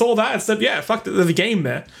constructor team saw that and said, yeah, fuck it, there's a game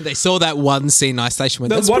there. They saw that one scene Ice Station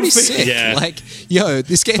went, that's pretty sick. Yeah. Like, yo,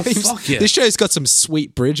 this game, this show's got some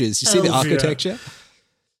sweet bridges. You see the architecture?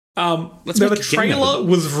 Now, the trailer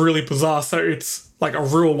was really bizarre. So it's like a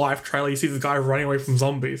real life trailer. You see this guy running away from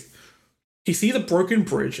zombies. You see the broken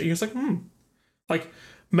bridge and you're just like, Like,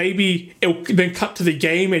 maybe it'll then cut to the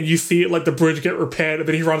game and you see it like the bridge get repaired and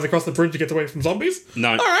then he runs across the bridge to get away from zombies.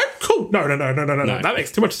 No. All right, cool. No. That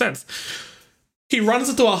makes too much sense. He runs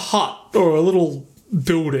into a hut or a little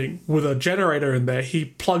building with a generator in there. He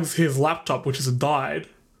plugs his laptop, which has died,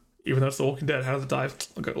 even though it's The Walking Dead. How does it die?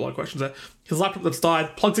 I've got a lot of questions there. His laptop that's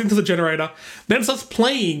died, plugs into the generator, then starts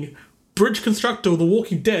playing Bridge Constructor of The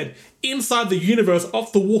Walking Dead inside the universe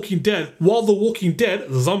of The Walking Dead while The Walking Dead,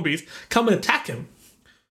 the zombies, come and attack him.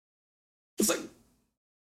 It's like,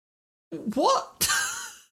 what?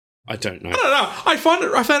 I don't know. I don't know. I found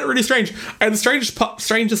it really strange. And the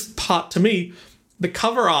strangest part to me, the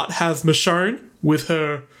cover art has Michonne with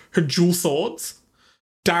her dual swords,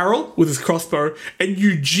 Daryl with his crossbow, and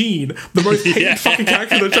Eugene, the most hated fucking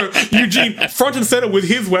character in the show. Eugene, front and center with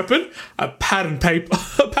his weapon, a pad of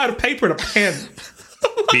paper and a pen.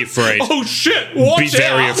 Be afraid. Oh shit! Watch Be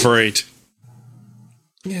very out. afraid.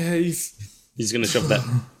 Yeah, He's gonna shove that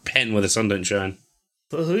pen where the sun don't shine.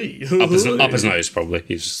 up Up his nose, probably.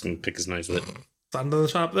 He's just gonna pick his nose with it. Sun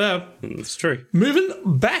doesn't shine up there. That's true. Moving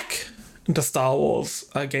back into Star Wars,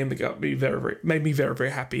 a game that made me very,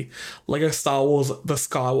 very happy. Lego Star Wars: The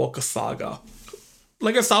Skywalker Saga.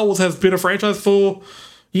 Lego Star Wars has been a franchise for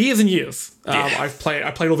years and years. I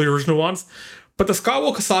played all the original ones, but the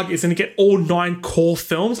Skywalker Saga is going to get all 9 core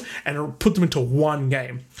films and put them into one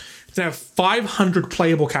game. It's going to have 500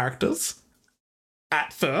 playable characters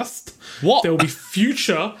at first. What? There will be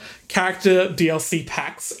future character DLC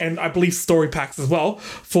packs and I believe story packs as well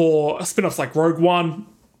for spin-offs like Rogue One,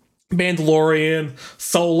 Mandalorian,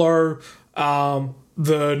 Solo,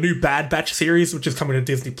 the new Bad Batch series, which is coming to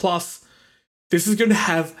Disney Plus. This is going to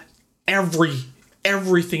have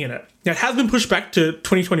everything in it. Now, it has been pushed back to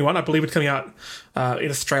 2021. I believe it's coming out in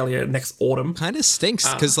Australia next autumn. Kind of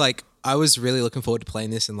stinks because, like, I was really looking forward to playing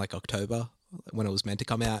this in like October when it was meant to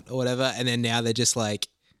come out or whatever, and then now they're just like,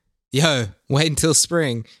 "Yo, wait until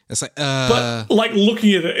spring." It's like, But like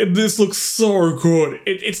looking at it, this looks so good.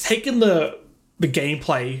 It's taken the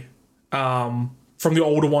gameplay from the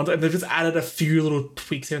older ones, and they've just added a few little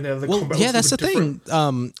tweaks here and there. Yeah, that's the thing.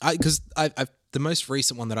 Because I've the most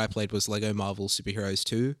recent one that I played was Lego Marvel Superheroes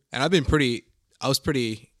 2, and I was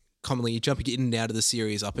pretty commonly jumping in and out of the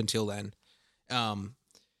series up until then.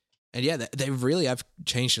 And yeah, they really have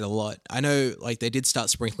changed it a lot. I know, like, they did start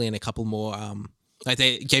sprinkling in a couple more. Like,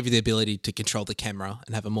 they gave you the ability to control the camera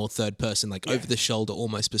and have a more third person, like over the shoulder,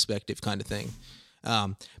 almost perspective kind of thing.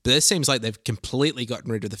 But it seems like they've completely gotten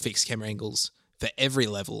rid of the fixed camera angles for every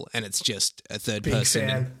level, and it's just a third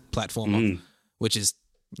person platformer, which is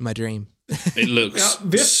my dream. It looks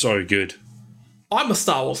so good. I'm a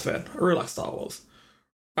Star Wars fan. I really like Star Wars.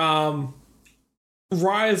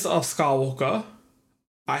 Rise of Skywalker,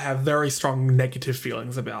 I have very strong negative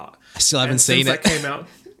feelings about. I still haven't seen it. That came out.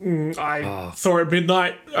 I saw it at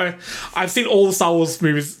midnight. I've seen all the Star Wars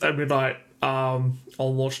movies at midnight on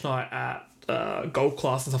launch night at Gold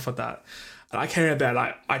Class and stuff like that. And I came out there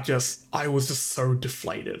and I was just so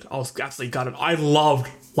deflated. I was absolutely gutted. I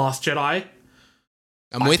loved Last Jedi.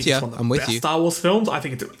 I'm with you. I'm with you. Star Wars films. I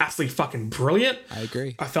think it's absolutely fucking brilliant. I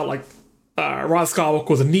agree. I felt like Rise of Skywalker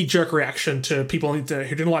was a knee-jerk reaction to people on the internet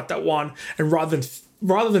who didn't like that one, and rather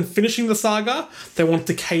than finishing the saga, they wanted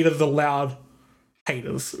to cater to the loud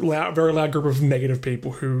haters, very loud group of negative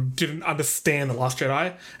people who didn't understand The Last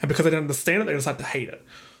Jedi, and because they didn't understand it, they decided to hate it.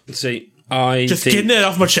 See, getting it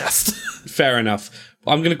off my chest. Fair enough.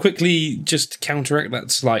 I'm going to quickly just counteract that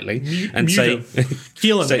slightly and say...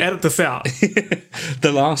 Heal him, edit this out.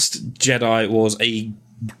 The Last Jedi was a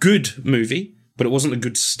good movie, but it wasn't a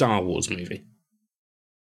good Star Wars movie.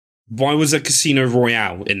 Why was a Casino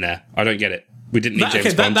Royale in there? I don't get it. We didn't need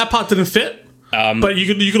James Bond. That part didn't fit. But you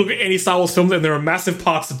can look at any Star Wars film and there are massive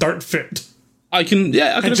parts that don't fit. I can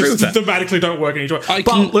agree with that. Thematically don't work in each way.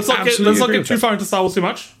 But let's not get too far into Star Wars too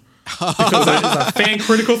much. Because that is a fan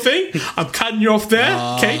critical thing. I'm cutting you off there.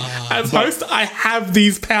 Okay. As host, I have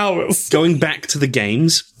these powers. Going back to the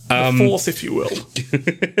games. The Force, if you will.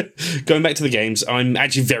 Going back to the games, I'm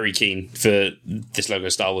actually very keen for this Lego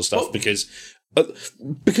Star Wars stuff because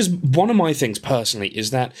one of my things personally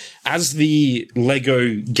is that as the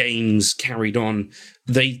Lego games carried on,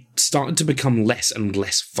 they started to become less and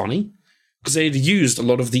less funny because they had used a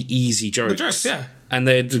lot of the easy jokes. The jokes, yeah. And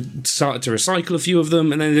they had started to recycle a few of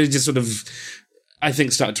them, and then they just sort of, I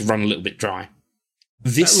think, started to run a little bit dry.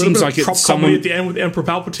 This seems like it's someone at the end with Emperor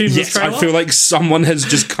Palpatine. Yes, I feel like someone has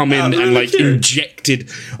just come in and like injected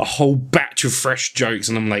a whole batch of fresh jokes,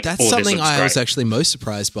 and I'm like, that's something I was actually most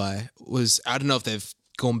surprised by. Was I don't know if they've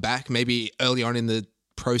gone back. Maybe early on in the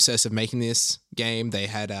process of making this game, they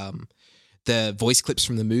had the voice clips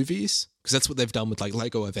from the movies because that's what they've done with like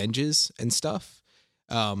Lego Avengers and stuff.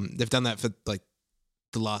 They've done that for like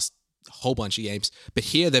the last whole bunch of games, but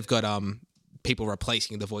here they've got people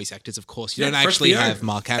replacing the voice actors. Of course, you don't actually have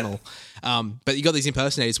Mark Hamill, but you got these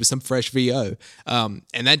impersonators with some fresh VO, and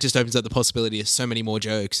that just opens up the possibility of so many more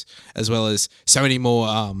jokes, as well as so many more.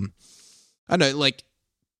 I don't know, like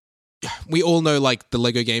we all know, like the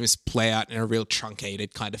Lego games play out in a real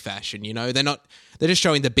truncated kind of fashion. You know, they're just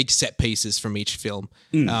showing the big set pieces from each film.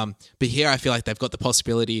 But here, I feel like they've got the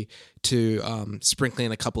possibility to sprinkle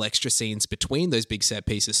in a couple extra scenes between those big set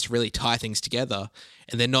pieces to really tie things together,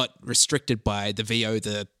 and they're not restricted by the VO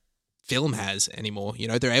the film has anymore. You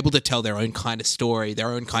know, they're able to tell their own kind of story, their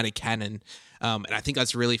own kind of canon, and I think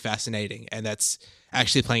that's really fascinating, and that's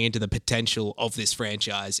actually playing into the potential of this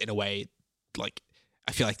franchise in a way like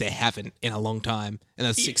I feel like they haven't in a long time, and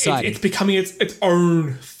that's exciting. It's becoming its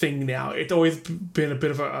own thing now. It's always been a bit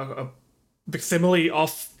of a facsimile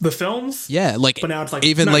of the films. Yeah, like, but now it's like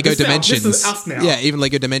even Lego Dimensions. This is us now. Yeah, even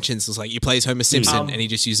Lego Dimensions is like you play as Homer Simpson and he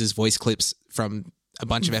just uses voice clips from a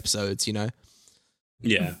bunch of episodes. You know.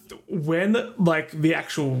 Yeah. When like the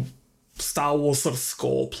actual Star Wars sort of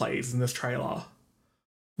score plays in this trailer,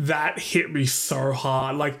 that hit me so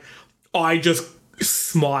hard. Like I just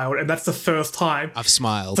smiled, and that's the first time I've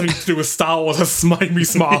smiled. Something to do with Star Wars has made me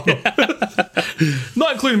smile.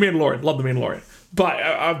 Not including Mandalorian. Love the Mandalorian, but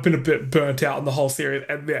I've been a bit burnt out in the whole series,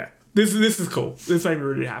 and yeah, this is cool. This made me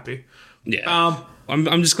really happy. Yeah,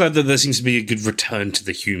 I'm just glad that there seems to be a good return to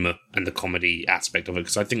the humor and the comedy aspect of it,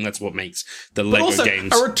 because I think that's what makes the Lego also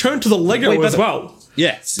games a return to the Lego as well.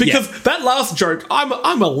 Yes, because that last joke,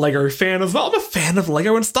 I'm a Lego fan as well. I'm a fan of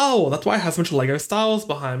Lego and Star Wars. That's why I have so much Lego Star Wars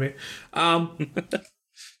behind me.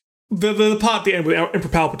 The part at the end with Emperor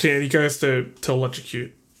Palpatine, he goes to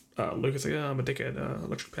electrocute Lucas. Like, I'm a dickhead,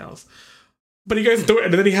 electric powers. But he goes to do it,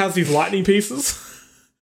 and then he has these lightning pieces.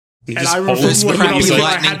 And I remember those crappy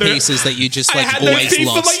lightning pieces that you just like always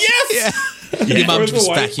lost. I'm like, yes! Yeah. Your mum just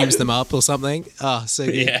vacuums them up or something. Oh, so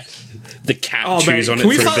good. Yeah. The cat chews on it for a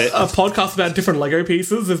bit. Can we start a podcast about different Lego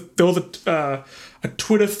pieces? There was a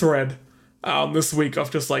Twitter thread this week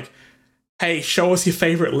of just like, hey, show us your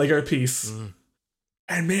favorite Lego piece.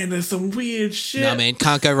 And man, there's some weird shit. No, man,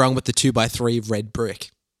 can't go wrong with the 2x3 red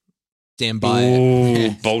brick. Stand by it.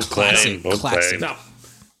 Yeah. Bold classic. No.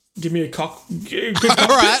 Give me a cock. Good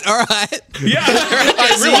cockpit. All right. Yeah,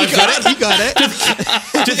 I realized you got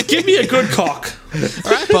it. Just give me a good cock.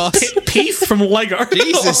 All right, boss. Piece from Lego.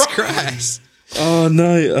 Jesus Christ. Oh,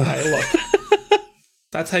 no. Hey, look.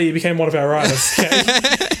 That's how you became one of our writers. Okay?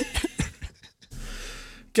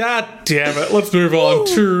 God damn it. Let's move on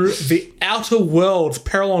to The Outer Worlds,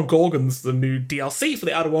 Peril on Gorgons, the new DLC for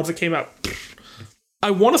The Outer Worlds that came out,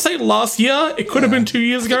 I want to say last year. It could have been 2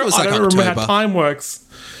 years ago. I don't remember how time works.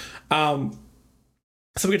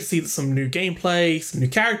 So we get to see some new gameplay, some new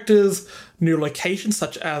characters, new locations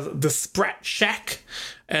such as the Sprat Shack,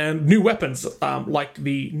 and new weapons like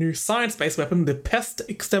the new science-based weapon, the Pest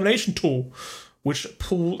Extermination Tool, which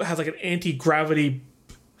has like an anti-gravity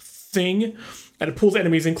thing, and it pulls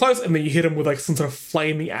enemies in close, and then you hit them with like some sort of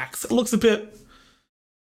flaming axe. It looks a bit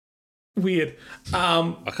weird.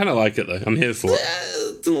 I kind of like it though. I'm here for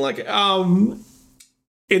it. Didn't like it.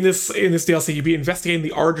 In this DLC, you'll be investigating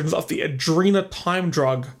the origins of the Adrena time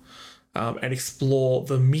drug, and explore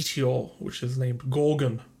the meteor, which is named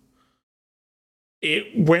Gorgon.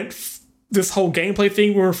 It went this whole gameplay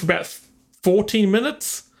thing went for about 14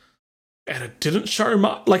 minutes, and it didn't show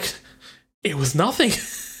much. Like, it was nothing.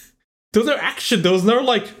 There was no action. There was no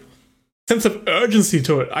like sense of urgency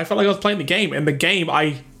to it. I felt like I was playing the game, and the game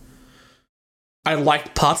I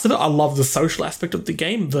liked parts of it. I love the social aspect of the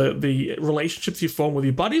game, the relationships you form with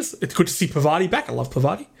your buddies. It's good to see Parvati back. I love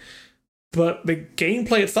Parvati. But the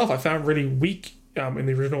gameplay itself I found really weak in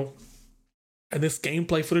the original. And this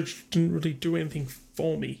gameplay footage didn't really do anything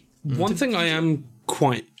for me. One thing I am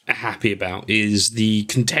quite happy about is the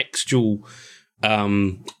contextual,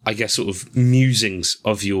 I guess, sort of musings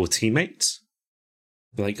of your teammates.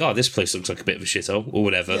 Like, oh, this place looks like a bit of a shithole, or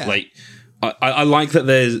whatever. Yeah. Like, I like that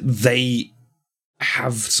they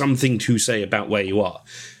have something to say about where you are,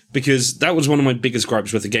 because that was one of my biggest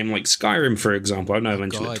gripes with a game like Skyrim, for example. I know I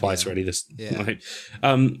mentioned it twice already.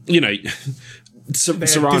 You know,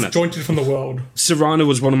 Serana disjointed from the world. Serana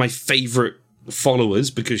was one of my favorite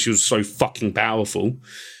followers because she was so fucking powerful.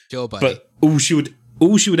 Sure, buddy. But all she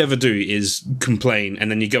would ever do is complain,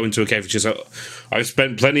 and then you go into a cave and she's like, I've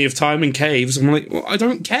spent plenty of time in caves. I'm like, well, I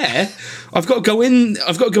don't care. I've got to go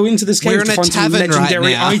into this cave to find some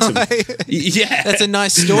legendary item. Yeah. That's a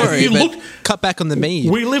nice story, but cut back on the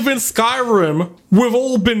meat. We live in Skyrim. We've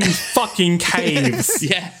all been in fucking caves.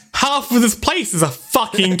 Yeah. Half of this place is a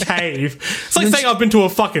fucking cave. It's like saying I've been to a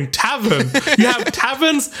fucking tavern. You have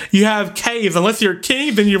taverns, you have caves. Unless you're a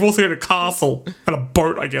king, then you've also got a castle and a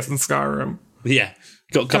boat, I guess, in Skyrim. Yeah.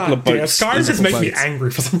 Got a couple of boats. Yeah, Skyrim just makes me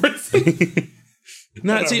angry for some reason.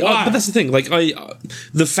 No, see, but that's the thing. Like,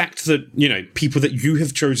 the fact that, you know, people that you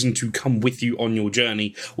have chosen to come with you on your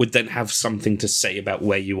journey would then have something to say about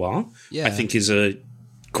where you are, I think is a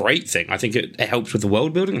great thing. I think it helps with the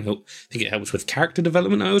world building. I think it helps with character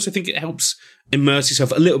development. I also think it helps immerse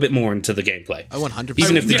yourself a little bit more into the gameplay. 100%.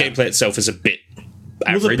 Even if the gameplay itself is a bit average.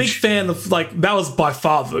 I was a big fan of, like, that was by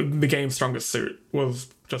far the game's strongest suit. Was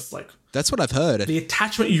just like, that's what I've heard. The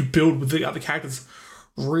attachment you build with the other characters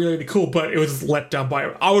really, really cool, but it was just let down by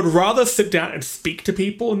it. I would rather sit down and speak to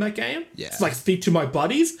people in that game, like speak to my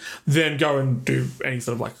buddies, than go and do any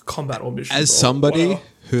sort of like combat or missions. As somebody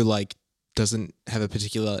who like doesn't have a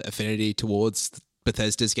particular affinity towards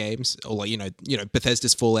Bethesda's games, or like you know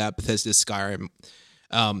Bethesda's Fallout, Bethesda's Skyrim,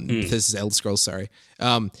 Bethesda's Elder Scrolls. Sorry,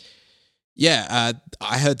 I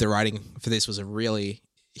heard the writing for this was a really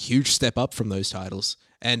huge step up from those titles.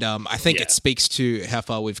 And I think it speaks to how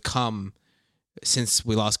far we've come since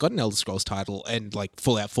we last got an Elder Scrolls title, and like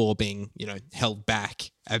Fallout 4 being, you know, held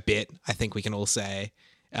back a bit, I think we can all say.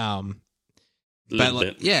 But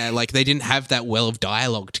like, like they didn't have that well of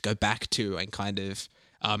dialogue to go back to and kind of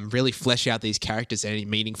really flesh out these characters in any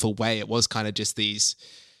meaningful way. It was kind of just these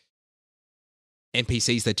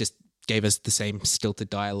NPCs that just gave us the same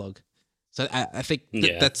stilted dialogue. So I think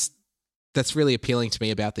that's really appealing to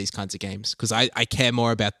me about these kinds of games, because I care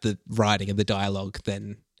more about the writing and the dialogue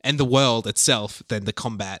and the world itself than the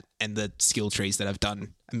combat and the skill trees that I've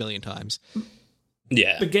done a million times.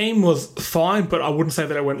 Yeah. The game was fine, but I wouldn't say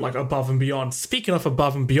that it went like above and beyond. Speaking of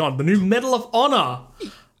above and beyond, the new Medal of Honor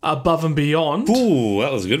Above and Beyond. Ooh,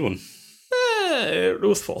 that was a good one. It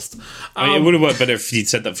was forced. I mean, it would have worked better if you'd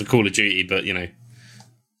said that for Call of Duty, but you know.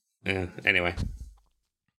 Yeah, anyway.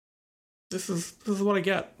 This is what I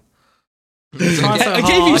get. I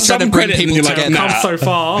gave you some credit and you're like, come so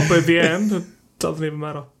far, but at the end, it doesn't even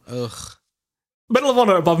matter. Ugh. Medal of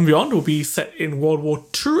Honor Above and Beyond will be set in World War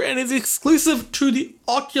II and is exclusive to the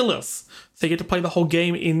Oculus. So you get to play the whole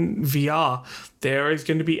game in VR. There is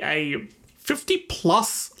going to be a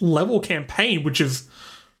 50-plus level campaign, which is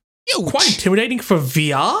quite intimidating for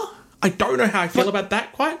VR. I don't know how I feel about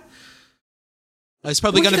that quite. It's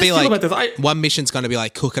probably going to be like one mission's going to be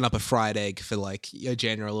like cooking up a fried egg for like your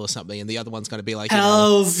general or something, and the other one's going to be like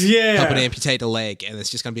helping amputate a leg, and it's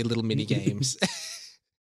just going to be little mini games.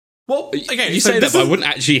 Well, okay, you say that, but I wouldn't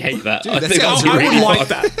actually hate that. Dude, I think that's I really would like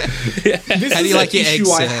that. Yeah. This How do you like your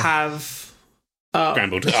eggs? I have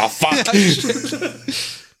scrambled. Oh fuck!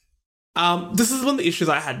 This is one of the issues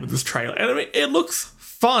I had with this trailer, and I mean, it looks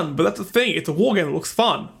fun, but that's the thing. It's a war game that looks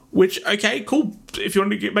fun. Which, okay, cool. If you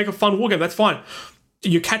want to make a fun war game, that's fine.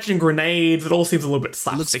 you're catching grenades. It all seems a little bit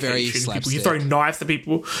slapstick. very People, slapstick. you're throwing knives at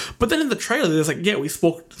people. But then in the trailer, there's like, yeah, we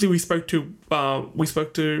spoke to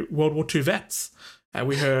World War II vets, and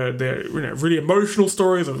we heard their really emotional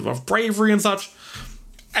stories of bravery and such.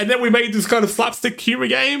 And then we made this kind of slapstick humor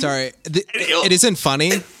game. Sorry, it isn't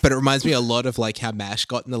funny, but it reminds me a lot of like how MASH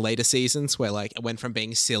got in the later seasons, where like it went from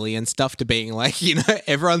being silly and stuff to being like,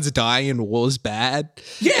 everyone's dying and war's bad.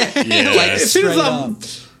 Yeah. Like as soon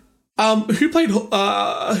as who played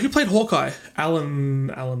Hawkeye?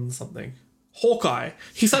 Alan something. Hawkeye.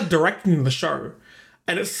 He started directing the show,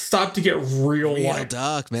 and it started to get real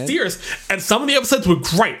dark, man. serious. And some of the episodes were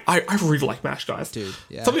great. I really like MASH, guys. Dude,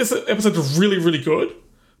 yeah. Some of the episodes are really, really good.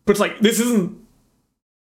 But it's like, this isn't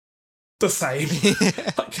the same.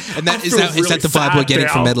 Like, And is that the vibe we're getting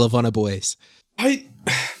from Medal of Honor, boys? I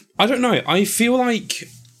don't know. I feel like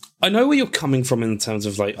I know where you're coming from in terms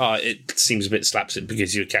of like, it seems a bit slapstick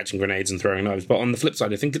because you're catching grenades and throwing knives. But on the flip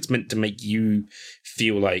side, I think it's meant to make you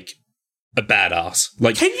feel like a badass.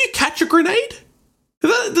 Like, can you catch a grenade? Do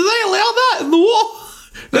they allow that in the war?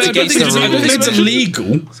 I don't think it's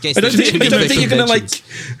illegal. I don't think you're going to like...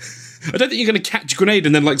 I don't think you're going to catch a grenade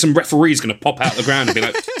and then like some referee's going to pop out the ground and be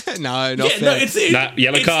like, no, not fair.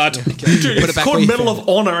 Yellow card. Dude, it's called Medal of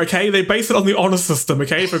Honor, okay? They base it on the honor system,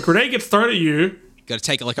 okay? If a grenade gets thrown at you, got to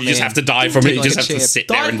take it like a man. You just have to die from it. You just have to sit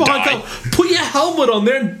there and die. Put your helmet on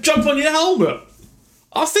there and jump on your helmet.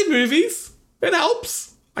 I've seen movies. It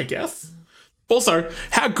helps, I guess. Also,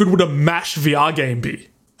 how good would a MASH VR game be?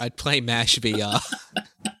 I'd play MASH VR.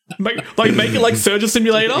 Make it like Surgeon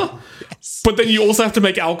Simulator, yes. But then you also have to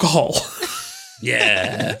make alcohol.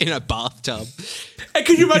 Yeah. In a bathtub. And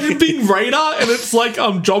can you imagine being Radar and it's like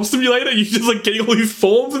Job Simulator? You're just like getting all these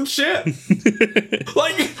forms and shit.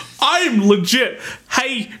 Like, I'm legit.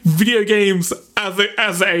 Hey, video games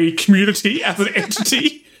as a community, as an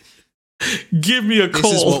entity, give me a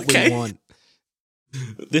call. This is what okay? we want.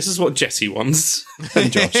 This is what Jesse wants,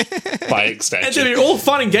 and Josh, by extension. And then it's all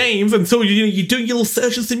fun and games until you're doing your little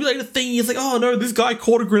Surgeon Simulator thing. It's like, oh no, this guy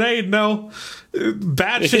caught a grenade. Now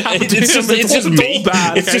bad shit happened to him. It's all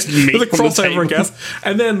bad. It's just me. There's a crossover, I guess.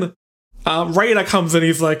 And then Radar comes in.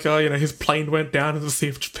 He's like, his plane went down in the Sea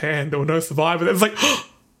of Japan. There were no survivors. It's like,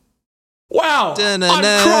 wow, I'm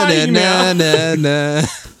crying now.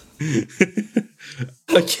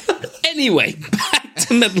 Anyway, back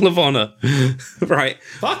to Medal of Honor. Right.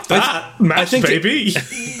 Fuck that, MASH, baby.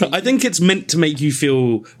 I think it's meant to make you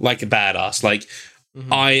feel like a badass. Like,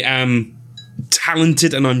 I am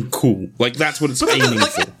talented and I'm cool. Like, that's what it's aiming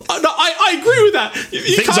for. No, I agree with that.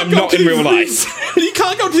 Things I'm not in real life. You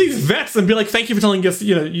can't go to these vets and be like, thank you for telling us,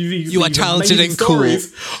 you are talented and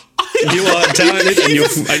stories. Cool. You are talented and you're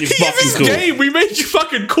fucking cool. Game, we made you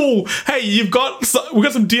fucking cool. Hey, we got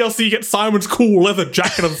some DLC. Get Simon's cool leather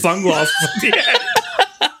jacket and sunglasses.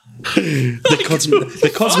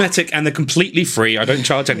 The cosmetic and they're completely free. I don't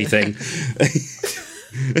charge anything.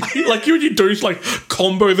 Like you when you do like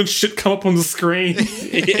combos and shit come up on the screen.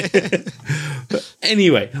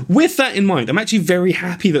 Anyway, with that in mind, I'm actually very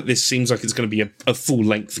happy that this seems like it's going to be a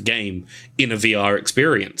full-length game in a VR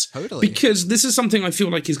experience. Totally. Because this is something I feel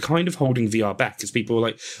like is kind of holding VR back, because people are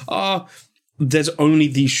like, there's only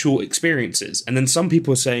these short experiences. And then some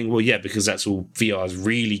people are saying, well, yeah, because that's all VR is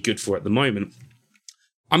really good for at the moment.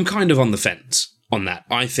 I'm kind of on the fence on that.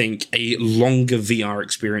 I think a longer VR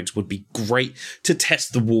experience would be great to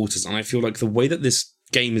test the waters. And I feel like the way that this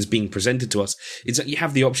game is being presented to us is that you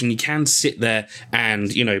have the option, you can sit there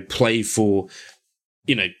and, play for,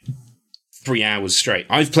 3 hours straight.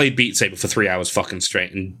 I've played Beat Saber for 3 hours fucking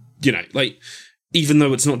straight. And, even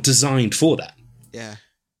though it's not designed for that. Yeah.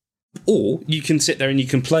 Or you can sit there and you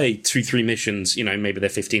can play 2-3 missions, maybe they're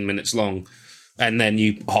 15 minutes long, and then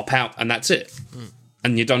you hop out and that's it.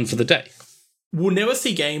 And you're done for the day. We'll never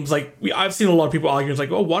see games like I've seen a lot of people arguing, it's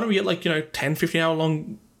like, oh, why don't we get 10, 15 hour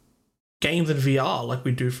long games in VR like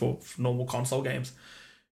we do for normal console games?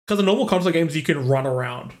 Because the normal console games you can run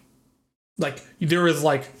around. Like there is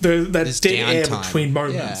there's dead air between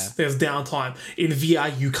moments. Yeah. There's downtime. In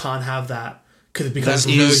VR you can't have that because it becomes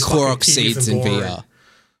no Clorox seeds in VR.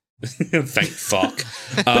 Thank fuck.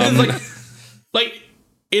 But like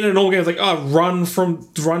in a normal game, it's like,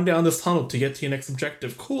 run down this tunnel to get to your next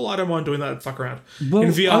objective. Cool, I don't mind doing that. Fuck around. Well,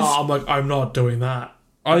 in VR, I'm like, I'm not doing that.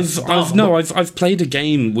 I've played a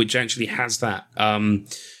game which actually has that.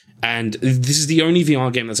 And this is the only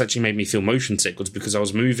VR game that's actually made me feel motion sick, was because I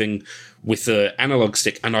was moving with the analog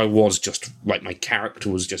stick and I was just, like, my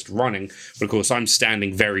character was just running. But of course, I'm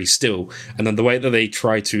standing very still. And then the way that they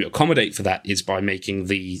try to accommodate for that is by making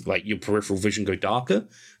your peripheral vision go darker.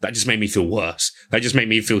 That just made me feel worse. That just made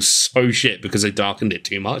me feel so shit because they darkened it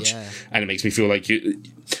too much. Yeah. And it makes me feel like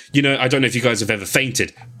you know, I don't know if you guys have ever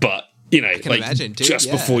fainted, but, you know, like, imagine, dude,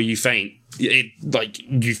 just before you faint, it, like,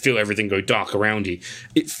 you feel everything go dark around you.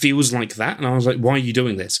 It feels like that, and I was like, why are you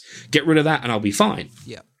doing this? Get rid of that and I'll be fine.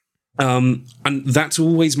 Yeah. And that's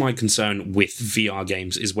always my concern with VR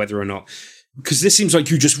games, is whether or not, because this seems like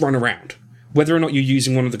you just run around. Whether or not you're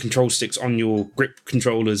using one of the control sticks on your grip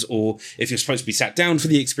controllers, or if you're supposed to be sat down for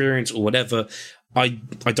the experience or whatever, I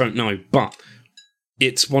don't know. But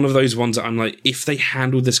it's one of those ones that I'm like, if they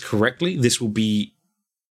handle this correctly, this will be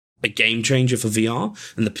a game changer for VR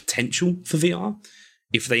and the potential for VR.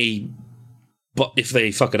 If they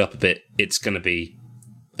fuck it up a bit, it's going to be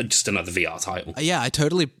just another VR title. Yeah, I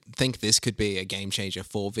totally think this could be a game changer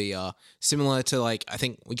for VR, similar to, like, I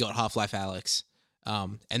think we got Half-Life Alyx,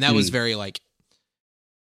 and that was very, like,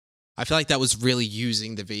 I feel like that was really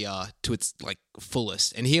using the VR to its, like,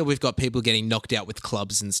 fullest. And here we've got people getting knocked out with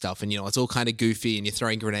clubs and stuff, and, you know, it's all kind of goofy and you're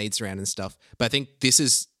throwing grenades around and stuff. But I think this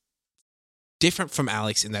is different from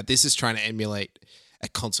Alyx in that this is trying to emulate a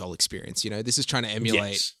console experience. You know, this is trying to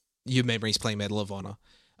emulate your memories playing Medal of Honor.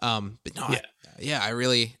 But no,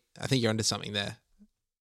 I think you're onto something there.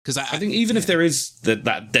 Because I think even if there is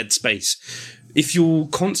that dead space, if you're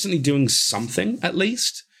constantly doing something at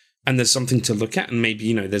least, and there's something to look at, and maybe,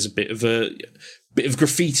 you know, there's a bit of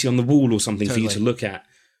graffiti on the wall or something for you to look at,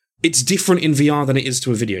 it's different in VR than it is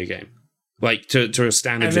to a video game. Like, to a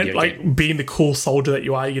standard video game. And then, like, being the cool soldier that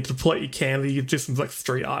you are, you get to pull out your candy, you do some, like,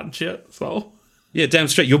 street art and shit as well. Yeah, damn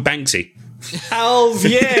straight, you're Banksy. Hells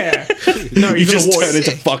yeah! No, you just turn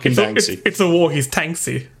into fucking Banksy. It's a war, he's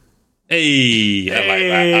Tanksy. Hey,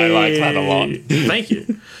 I like that a lot. Thank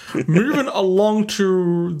you. Moving along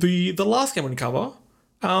to the last game we cover,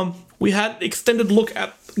 we had extended look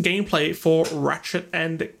at gameplay for Ratchet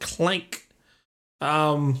and Clank.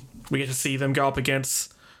 We get to see them go up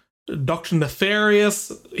against Dr.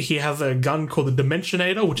 Nefarious. He has a gun called the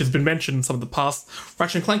Dimensionator, which has been mentioned in some of the past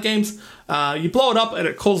Ratchet and Clank games. You blow it up and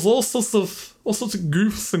it causes all sorts of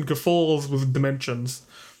goofs and guffaws with dimensions.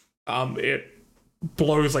 It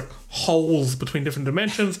blows, like, holes between different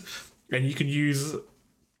dimensions, and you can use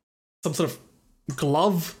some sort of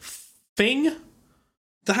glove thing.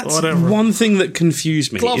 That's one thing that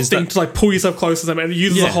confused me. Glove thing to, like, pull yourself close to them, and it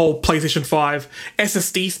uses the whole PlayStation 5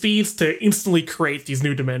 SSD speeds to instantly create these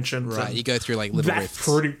new dimensions. Right, you go through, like, little that's rifts.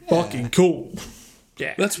 Pretty fucking cool.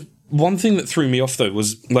 Yeah. That's one thing that threw me off, though,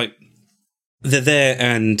 was, like, they're there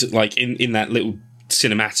and, like, in that little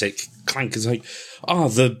cinematic, Clank is like,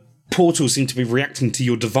 the portals seem to be reacting to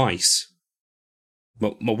your device.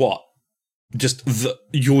 Well, what? Just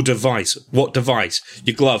your device. What device?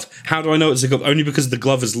 Your glove. How do I know it's a glove? Only because the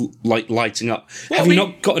glove is, like, lighting up. Well, have you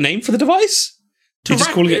not got a name for the device? You're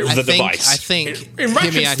just calling it the device. I think in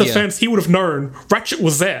Ratchet's defense, he would have known. Ratchet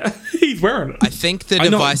was there. He's wearing it. I think the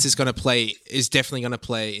device is definitely going to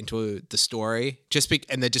play into the story.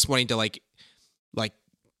 And they're just wanting to like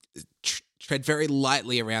tread very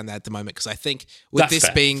lightly around that at the moment, because I think with this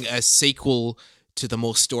being a sequel to the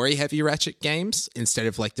more story-heavy Ratchet games, instead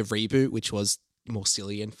of, like, the reboot, which was more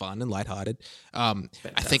silly and fun and lighthearted, I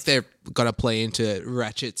think they're going to play into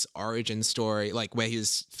Ratchet's origin story, like where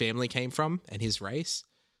his family came from and his race,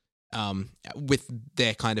 with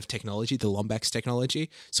their kind of technology, the Lombax technology.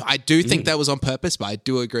 So I do think that was on purpose, but I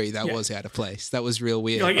do agree that was out of place. That was real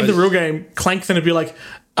weird. Like, in the real game, Clank's going to be like,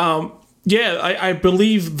 I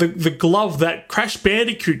believe the glove that Crash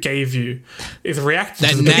Bandicoot gave you is reacting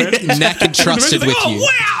to the Knack entrusted with you.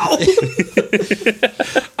 Wow!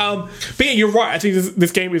 But yeah, you're right. I think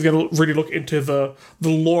this game is going to really look into the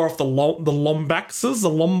lore of the Lombaxes, the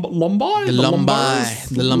Lombi? The Lombonis.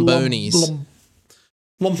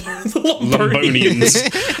 The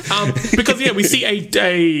Lombonians. Because, we see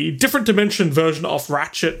a different dimension version of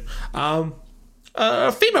Ratchet, female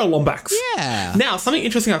Lombax. Yeah. Now, something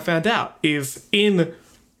interesting I found out is in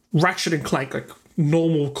Ratchet and Clank, like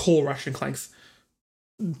normal core Ratchet and Clank's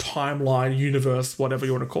timeline, universe, whatever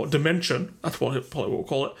you want to call it, dimension, that's what we'll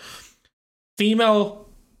call it. Female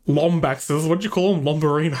Lombaxes, what do you call them?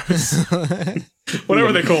 Lombarinos.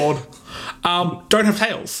 Whatever they're called, don't have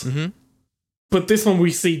tails. Mm-hmm. But this one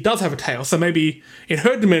we see does have a tail. So maybe in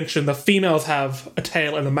her dimension, the females have a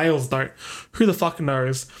tail and the males don't. Who the fuck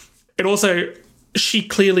knows? It also, she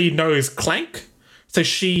clearly knows Clank. So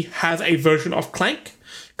she has a version of Clank.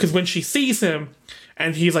 Because when she sees him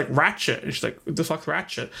And he's like, Ratchet. And she's like, who the fuck's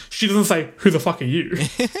Ratchet? She doesn't say, who the fuck are you?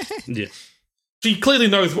 Yeah. She clearly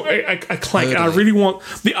knows a Clank. Totally. And I really want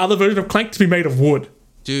the other version of Clank to be made of wood.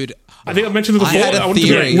 Dude, I think I mentioned this before. had a I wanted to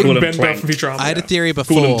theory. be a wooden Call him Ben Clank. from Futurama. I had a theory Call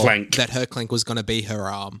him before Clank. that her Clank was going to be her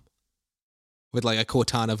arm. With like a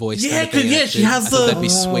Cortana voice. Yeah, kind of thing. 'cause, yeah, she has I thought that'd be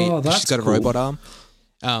the- sweet. Oh, She's that's got a cool. robot arm.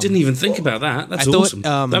 Didn't even think about that. That's I thought, awesome.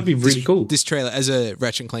 That'd be really cool. This trailer, as a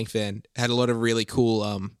Ratchet and Clank fan, had a lot of really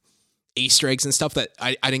cool Easter eggs and stuff that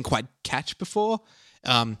I didn't quite catch before.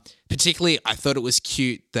 Particularly, I thought it was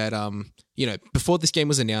cute that before this game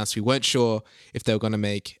was announced, we weren't sure if they were going to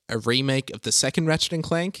make a remake of the second Ratchet and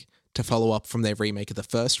Clank to follow up from their remake of the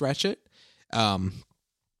first Ratchet. And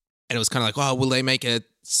it was kind of like, oh, will they make a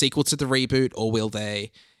sequel to the reboot, or will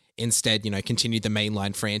they instead, continue the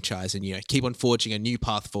mainline franchise and, keep on forging a new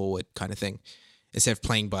path forward kind of thing, instead of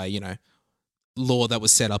playing by, lore that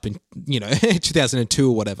was set up in, 2002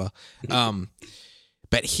 or whatever.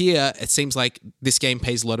 But here, it seems like this game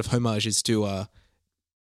pays a lot of homages to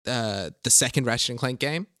the second Ratchet and Clank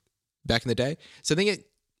game back in the day. So I think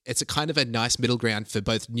it's a kind of a nice middle ground for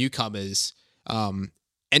both newcomers and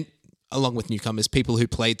along with newcomers, people who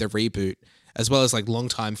played the reboot, as well as like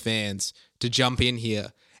longtime fans, to jump in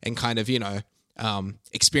here and kind of,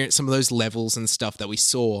 experience some of those levels and stuff that we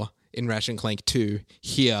saw in Ratchet and Clank 2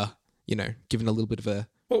 here, given a little bit of a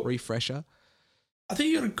refresher. I think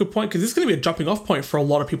you got a good point, because this is going to be a jumping off point for a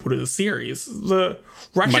lot of people to the series. The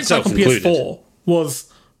Ratchet and Myself Clank on included. PS4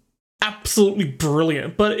 was absolutely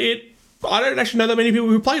brilliant, but I don't actually know that many people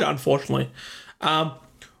who played it, unfortunately.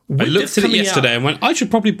 I looked at it yesterday and went, I should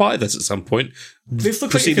probably buy this at some point. This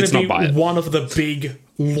looks like Proceeded it's to going not buy to it. be one of the big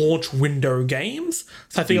launch window games.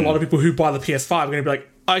 So I think a lot of people who buy the PS5 are going to be like,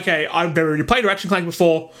 okay, I've never really played Ratchet and Clank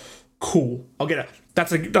before. Cool, I'll get it.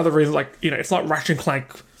 That's another reason, it's not Ratchet and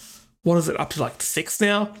Clank, what is it, up to 6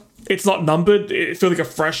 now? It's not numbered. It feels like a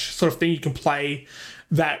fresh sort of thing you can play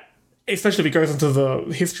that, especially if it goes into the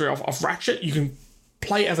history of Ratchet, you can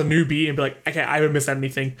play as a newbie and be like, okay, I haven't missed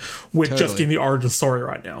anything. We're just Totally. in the origin story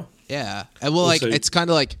right now. Yeah. And well, Also- it's kind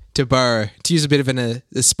of like, to use a bit of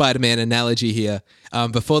a Spider-Man analogy here,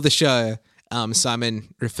 before the show,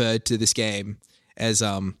 Simon referred to this game as,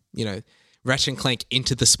 Ratchet and Clank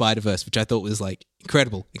Into the Spider-Verse, which I thought was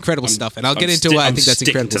incredible stuff. And I'll get into why I think that's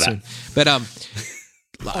sticking incredible to soon. But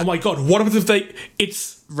Oh my god, what happens if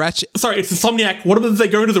it's Ratchet, Insomniac, what happens if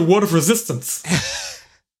they go into the World of Resistance?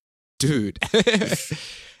 dude.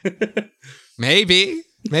 Maybe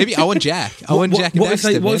I want Jack. I want Jack. What if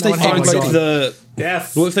they find God.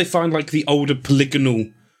 Yes. What if they find the older polygonal,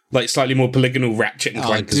 slightly more polygonal Ratchet and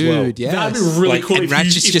Clank as well? Dude, yeah. That'd be really cool. And if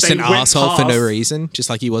Ratchet's if just they an went asshole for no past- reason, just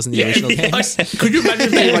like he was in the original games. Could you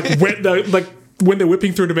imagine if they went when they're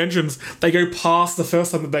whipping through dimensions, they go past the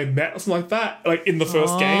first time that they met or something like that, in the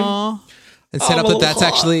first game. Aw. And set Oh, up my that that's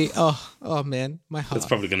heart. actually oh man, my heart. That's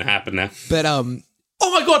probably going to happen now. But Oh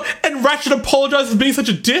my god! And Ratchet apologizes for being such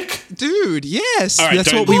a dick. dude, yes, All right, that's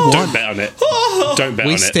don't, what we don't want. bet on it. Don't bet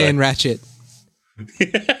We on it. stand though. Ratchet.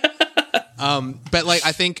 But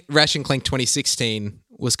I think Ratchet and Clank 2016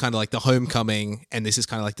 was kind of the homecoming, and this is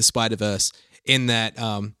kind of the Spider-Verse in that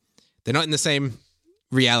they're not in the same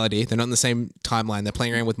reality, they're not in the same timeline, they're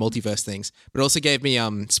playing around with multiverse things, but it also gave me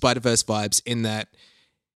Spider-Verse vibes in that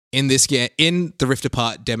in this game, in the Rift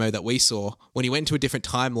Apart demo that we saw, when you went into a different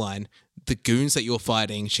timeline, the goons that you were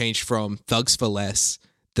fighting changed from thugs for less,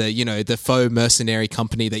 the faux mercenary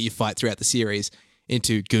company that you fight throughout the series,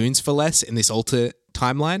 into goons for less in this alternate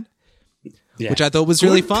timeline, which I thought was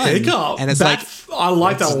really fun. Pick up. And it's I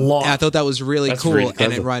like that a lot. I thought that was really That's cool, really and it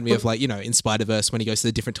clever. reminded me of in Spider-Verse when he goes to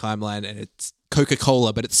the different timeline and it's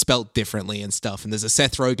Coca-Cola, but it's spelt differently and stuff. And there's a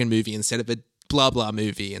Seth Rogen movie instead of a blah blah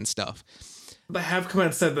movie and stuff. They have come out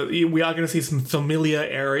and said that we are going to see some familiar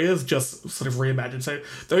areas just sort of reimagined. So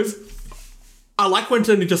those, I like when it's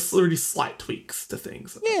only just really slight tweaks to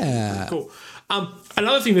things. Yeah. Cool.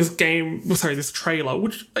 Another thing, this trailer,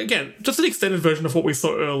 which again, just an extended version of what we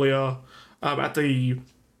saw earlier at the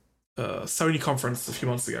Sony conference a few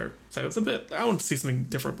months ago. So it's a bit, I want to see something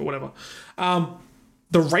different, but whatever.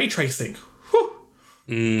 The ray tracing. Whew.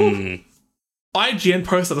 Whew. IGN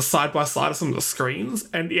posted a side-by-side of some of the screens,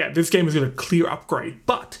 and yeah, this game is going to clear upgrade.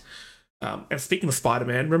 But, and speaking of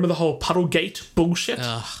Spider-Man, remember the whole Puddlegate bullshit?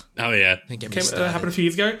 Oh, yeah. Don't get me That started. happened a few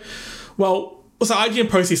years ago. Well, so IGN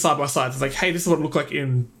posted these side-by-sides. It's like, hey, this is what it looked like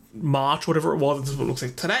in March, whatever it was, and this is what it looks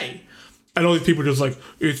like today. And all these people just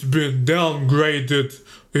it's been downgraded.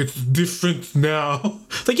 It's different now.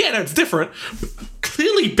 It's like, yeah, no, it's different.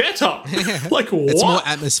 clearly better. Like, what? It's more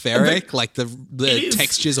atmospheric. Like the is.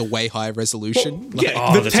 textures are way higher resolution. Well, yeah,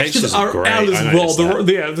 Oh, the textures are great. out as I well.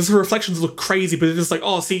 noticed The reflections look crazy, but it's just like,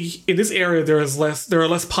 oh, see, in this area there are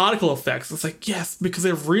less particle effects. It's like, yes, because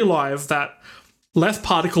they've realized that less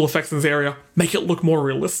particle effects in this area make it look more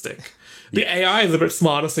realistic. The AI is a bit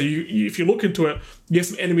smarter, so if you look into it, you have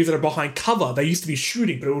some enemies that are behind cover. They used to be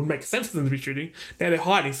shooting, but it would make sense for them to be shooting. Now they're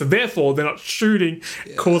hiding, so therefore they're not shooting,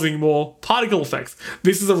 causing more particle effects.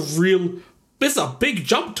 This is a big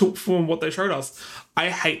jump from what they showed us.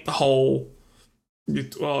 I hate the whole.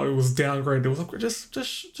 It was downgraded. It was like just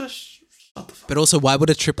shut the fuck. But also, why would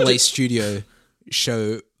a AAA studio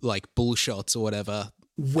show like bull shots or whatever?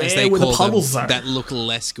 Where were the puddles though? That look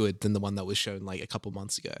less good than the one that was shown like a couple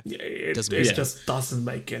months ago. Yeah, it Doesn't make sense. just doesn't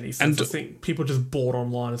make any sense. I think people just bored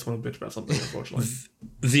online and just want to bitch about something, unfortunately.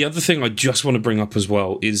 The other thing I just want to bring up as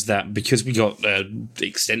well is that because we got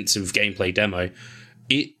extensive gameplay demo,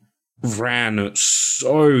 it ran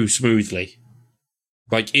so smoothly.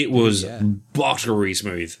 Like, it was buttery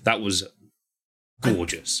smooth. That was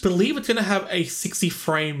gorgeous. I believe it's going to have a 60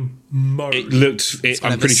 frame mode.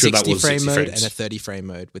 I'm pretty sure that was 60 frame mode frames. and a 30 frame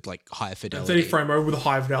mode with like higher fidelity. 30 frame mode with a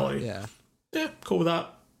high fidelity. Yeah. Yeah, cool with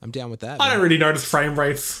that. I'm down with that. I don't really notice frame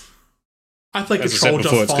rates. I play As I said Control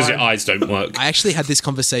before, just it's because fine. your eyes don't work. I actually had this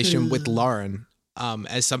conversation with Lauren,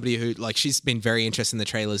 as somebody who, like, she's been very interested in the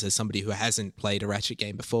trailers as somebody who hasn't played a Ratchet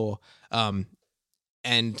game before. And,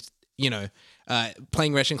 you know,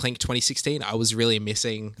 playing Ratchet and Clank 2016, I was really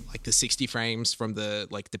missing like the 60 frames from the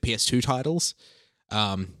PS2 titles,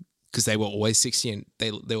 because they were always 60 and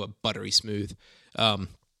they were buttery smooth.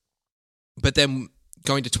 But then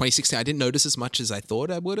going to 2016, I didn't notice as much as I thought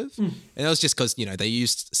I would have. And that was just because, you know, they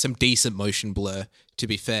used some decent motion blur, to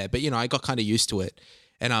be fair. But, you know, I got kind of used to it.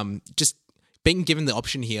 And just being given the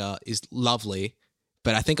option here is lovely.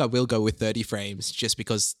 But I think I will go with 30 frames just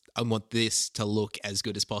because I want this to look as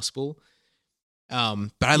good as possible. But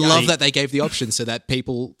I love that they gave the option so that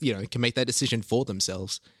people, you know, can make that decision for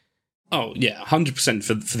themselves. Oh, yeah, 100%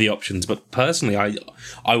 for the options. But personally,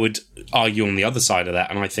 I would argue on the other side of that,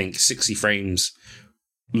 and I think 60 frames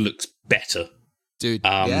looks better. Dude,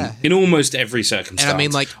 yeah. In almost every circumstance. And I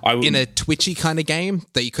mean, like, in a twitchy kind of game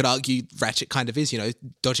that you could argue Ratchet kind of is, you know,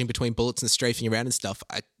 dodging between bullets and strafing around and stuff,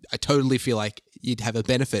 I totally feel like you'd have a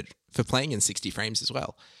benefit for playing in 60 frames as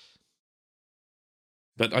well.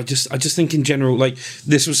 But I just think in general, like,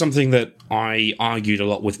 this was something that I argued a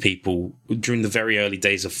lot with people during the very early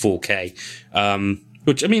days of 4K.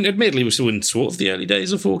 Which, I mean, admittedly, we're still in sort of the early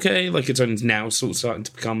days of 4K. Like, it's only now sort of starting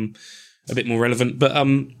to become a bit more relevant. But,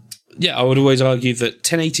 yeah, I would always argue that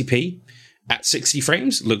 1080p at 60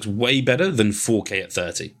 frames looks way better than 4K at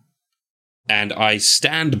 30. And I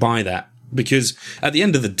stand by that because at the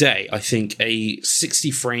end of the day, I think a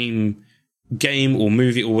 60 frame game or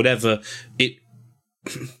movie or whatever,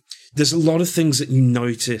 there's a lot of things that you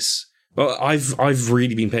notice. Well, I've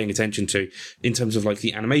really been paying attention to in terms of like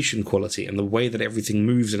the animation quality and the way that everything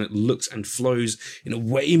moves and it looks and flows in a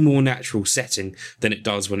way more natural setting than it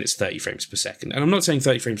does when it's 30 frames per second. And I'm not saying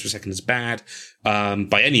 30 frames per second is bad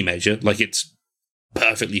by any measure. Like, it's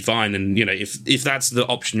perfectly fine. And, you know, if that's the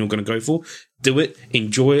option you're going to go for, do it,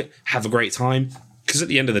 enjoy it, have a great time. Because at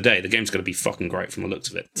the end of the day, the game's going to be fucking great from the looks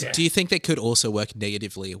of it. Yeah. Do you think that could also work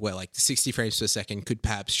negatively where like the 60 frames per second could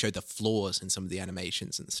perhaps show the flaws in some of the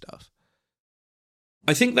animations and stuff?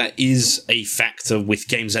 I think that is a factor with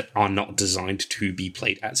games that are not designed to be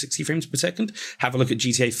played at 60 frames per second. Have a look at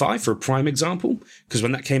GTA 5 for a prime example, because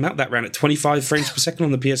when that came out, that ran at 25 frames per second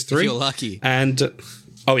on the PS3. If you're lucky. And,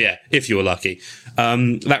 oh yeah, if you were lucky.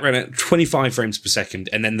 That ran at 25 frames per second,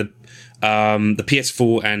 and then the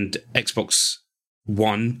PS4 and Xbox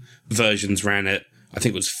One versions ran at, I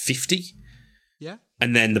think it was 50. Yeah.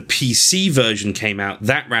 And then the PC version came out,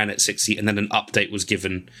 that ran at 60, and then an update was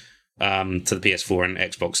given to the PS4 and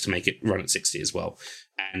Xbox to make it run at 60 as well.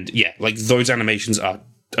 And yeah, like, those animations are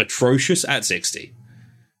atrocious at 60.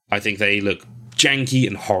 I think they look janky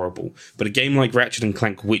and horrible. But a game like Ratchet and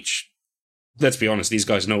Clank, which, let's be honest, these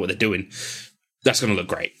guys know what they're doing, that's going to look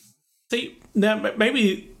great. See, now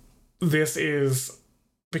maybe this is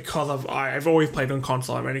because I've always played on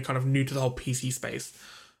console. I'm only kind of new to the whole PC space.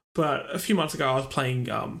 But a few months ago, I was playing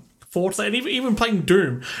Forza and even playing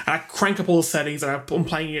Doom. And I crank up all the settings and I'm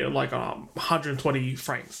playing it at like 120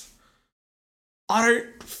 frames. I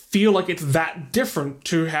don't feel like it's that different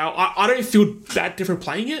to how... I don't feel that different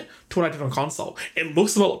playing it to what I did on console. It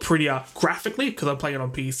looks a lot prettier graphically because I'm playing it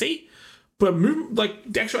on PC. But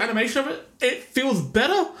like the actual animation of it, it feels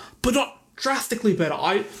better, but not drastically better.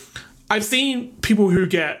 I've seen people who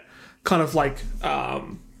get kind of like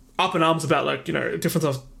up in arms about, like, you know, a difference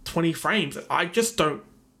of 20 frames. I just don't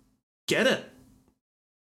get it.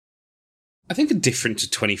 I think a different to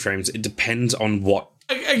 20 frames, it depends on what.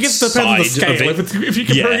 I guess it depends on the side of scale. it. If you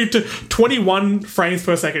compare it to 21 frames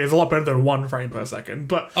per second, it's a lot better than 1 frame per second.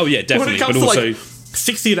 But Oh, yeah, when definitely. it comes But to also, like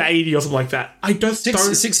 60 to 80 or something like that, I just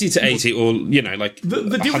don't. 60 to 80, or, you know, like. The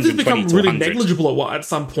differences 120 become to really 100. negligible at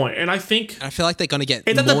some point, and I think I feel like they're going to get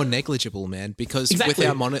It- more negligible, man, because Exactly.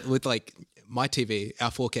 with like my TV,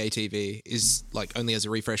 our 4K TV is like only has a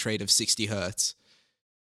refresh rate of 60 hertz.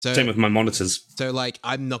 So, Same with my monitors. so like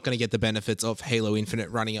I'm not going to get the benefits of Halo Infinite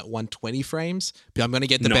running at 120 frames, but I'm going to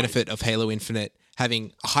get the No. benefit of Halo Infinite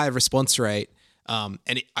having a higher response rate,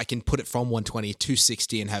 I can put it from 120 to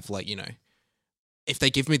 60 and have like, you know, if they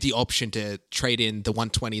give me the option to trade in the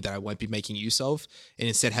 120 that I won't be making use of and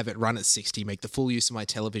instead have it run at 60, make the full use of my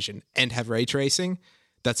television and have ray tracing,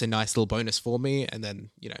 that's a nice little bonus for me. And then,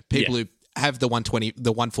 you know, people who have the 120,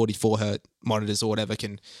 the 144 hertz monitors or whatever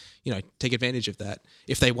can, you know, take advantage of that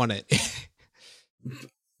if they want it.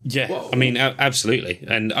 Yeah, I mean, absolutely.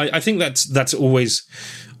 And I think that's always...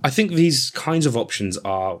 I think these kinds of options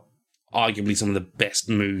are arguably some of the best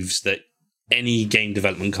moves that any game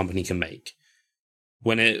development company can make.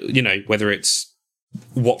 When it, you know, whether it's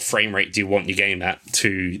what frame rate do you want your game at,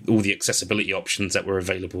 to all the accessibility options that were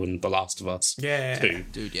available in The Last of Us 2.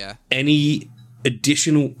 Dude, yeah. Any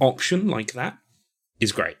additional option like that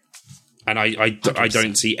is great. And I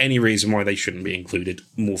don't see any reason why they shouldn't be included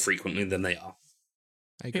more frequently than they are.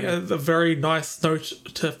 I agree. yeah, a very nice note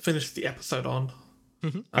to finish the episode on.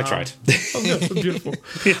 I tried. Oh, yeah, beautiful.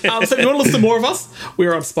 So if you want to listen to more of us,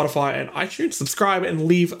 we're on Spotify and iTunes. Subscribe and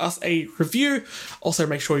leave us a review. Also,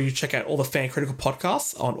 make sure you check out all the Fan Critical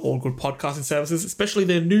podcasts on all good podcasting services, especially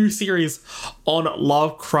their new series on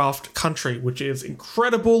Lovecraft Country, which is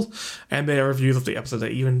incredible, and their reviews of the episodes are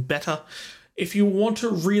even better. If you want to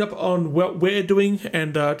read up on what we're doing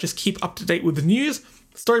and just keep up to date with the news,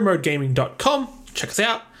 storymodegaming.com. Check us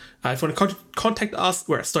out. If you want to contact us,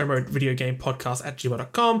 we're at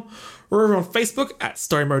storymode@gmail.com. We're over on Facebook at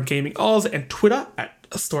Story Mode Gaming Oz and Twitter at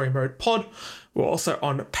Story Mode Pod. We're also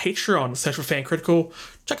on Patreon, search for Fan Critical.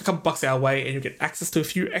 Chuck a couple bucks our way and you'll get access to a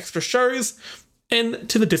few extra shows and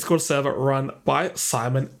to the Discord server run by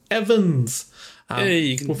Simon Evans. Hey,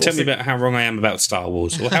 you can tell me about how wrong I am about Star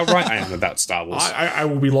Wars, or how right I am about Star Wars. I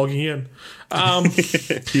will be logging in.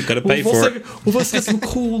 You've got to pay for it. We've also got some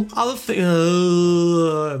cool other things.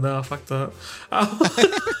 No, fuck that.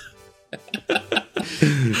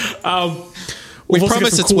 We We've also got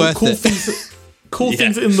promise some it's worth it. things, cool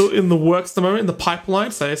things in the works at the moment, in the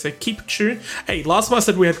pipeline. So keep tuned. Hey, last time I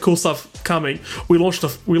said we had cool stuff coming, we launched a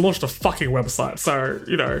fucking website. So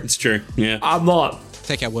you know, It's true. Yeah. I'm not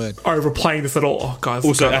Take our word. overplaying this at all. Oh, guys,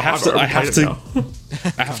 Also, guys, I have overplayed to it now.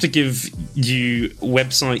 I have to give you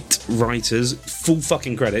website writers full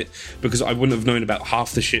fucking credit, because I wouldn't have known about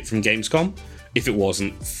half the shit from Gamescom if it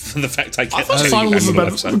wasn't for the fact I I kept thought telling Simon you was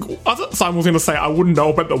about the about. website. I thought Simon was going to say I wouldn't know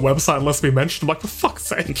about the website unless we mentioned. I'm like, for fuck's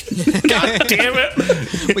sake! God damn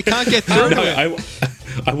it! We can't get through No,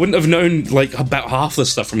 it. I wouldn't have known like about half the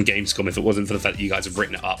stuff from Gamescom if it wasn't for the fact that you guys have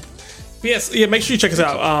written it up. Yes, yeah. Make sure you check us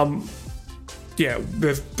out. Yeah,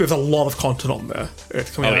 there's a lot of content on there.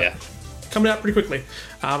 It's coming Oh out. yeah. Coming out pretty quickly,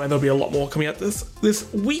 and there'll be a lot more coming out this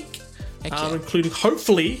week, Heck yeah. including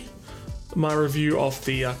hopefully my review of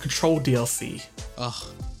the Control DLC. Oh,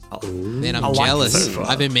 man, I'm I like it jealous. so far.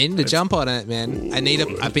 I've been meaning to jump on it, man.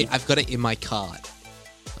 I've got it in my cart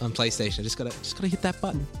on PlayStation. I just gotta hit that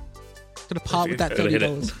button. Gotta part with that Gotta hit it.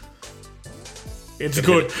 $30. It's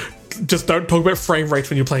good. Just don't talk about frame rates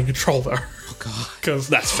when you're playing Control, though. Oh god. Because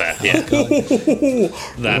That's fair. Yeah.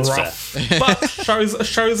 That's fair. But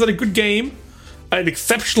shows that a good game, an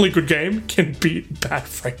exceptionally good game, can beat bad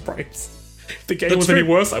frame rates. If the game That's was any true.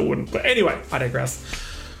 worse, I wouldn't. But anyway, I digress.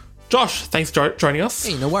 Josh, thanks for joining us.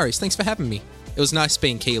 Hey, no worries. Thanks for having me. It was nice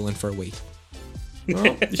being Keelan for a week. Well,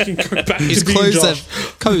 you can go back His to being clothes Josh.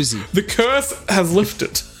 are cozy. The curse has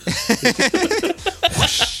lifted.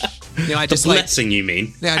 Now I The just like blessing, you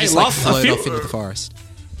mean? now I Hey, just like last- I float feel- off into the forest.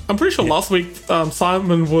 I'm pretty sure last week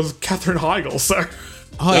Simon was Katherine Heigl, so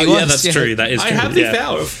Oh, he Oh, yeah, was, that's true. That is I true. have these yeah.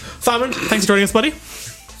 powers. Simon, thanks for joining us, buddy.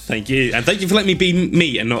 Thank you. And thank you for letting me be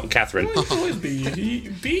me and not Catherine. You can always be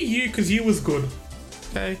you. Be you because you was good.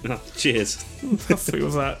 Okay. Oh, cheers. How sweet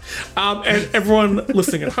was that? And everyone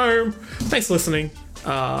listening at home, thanks for listening.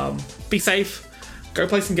 Be safe, go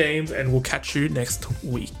play some games, and we'll catch you next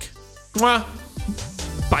week. Mwah.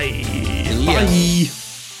 Bye. Yeah. Bye.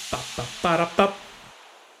 Ba, ba, ba, da, ba.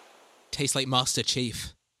 Tastes like Master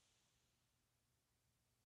Chief.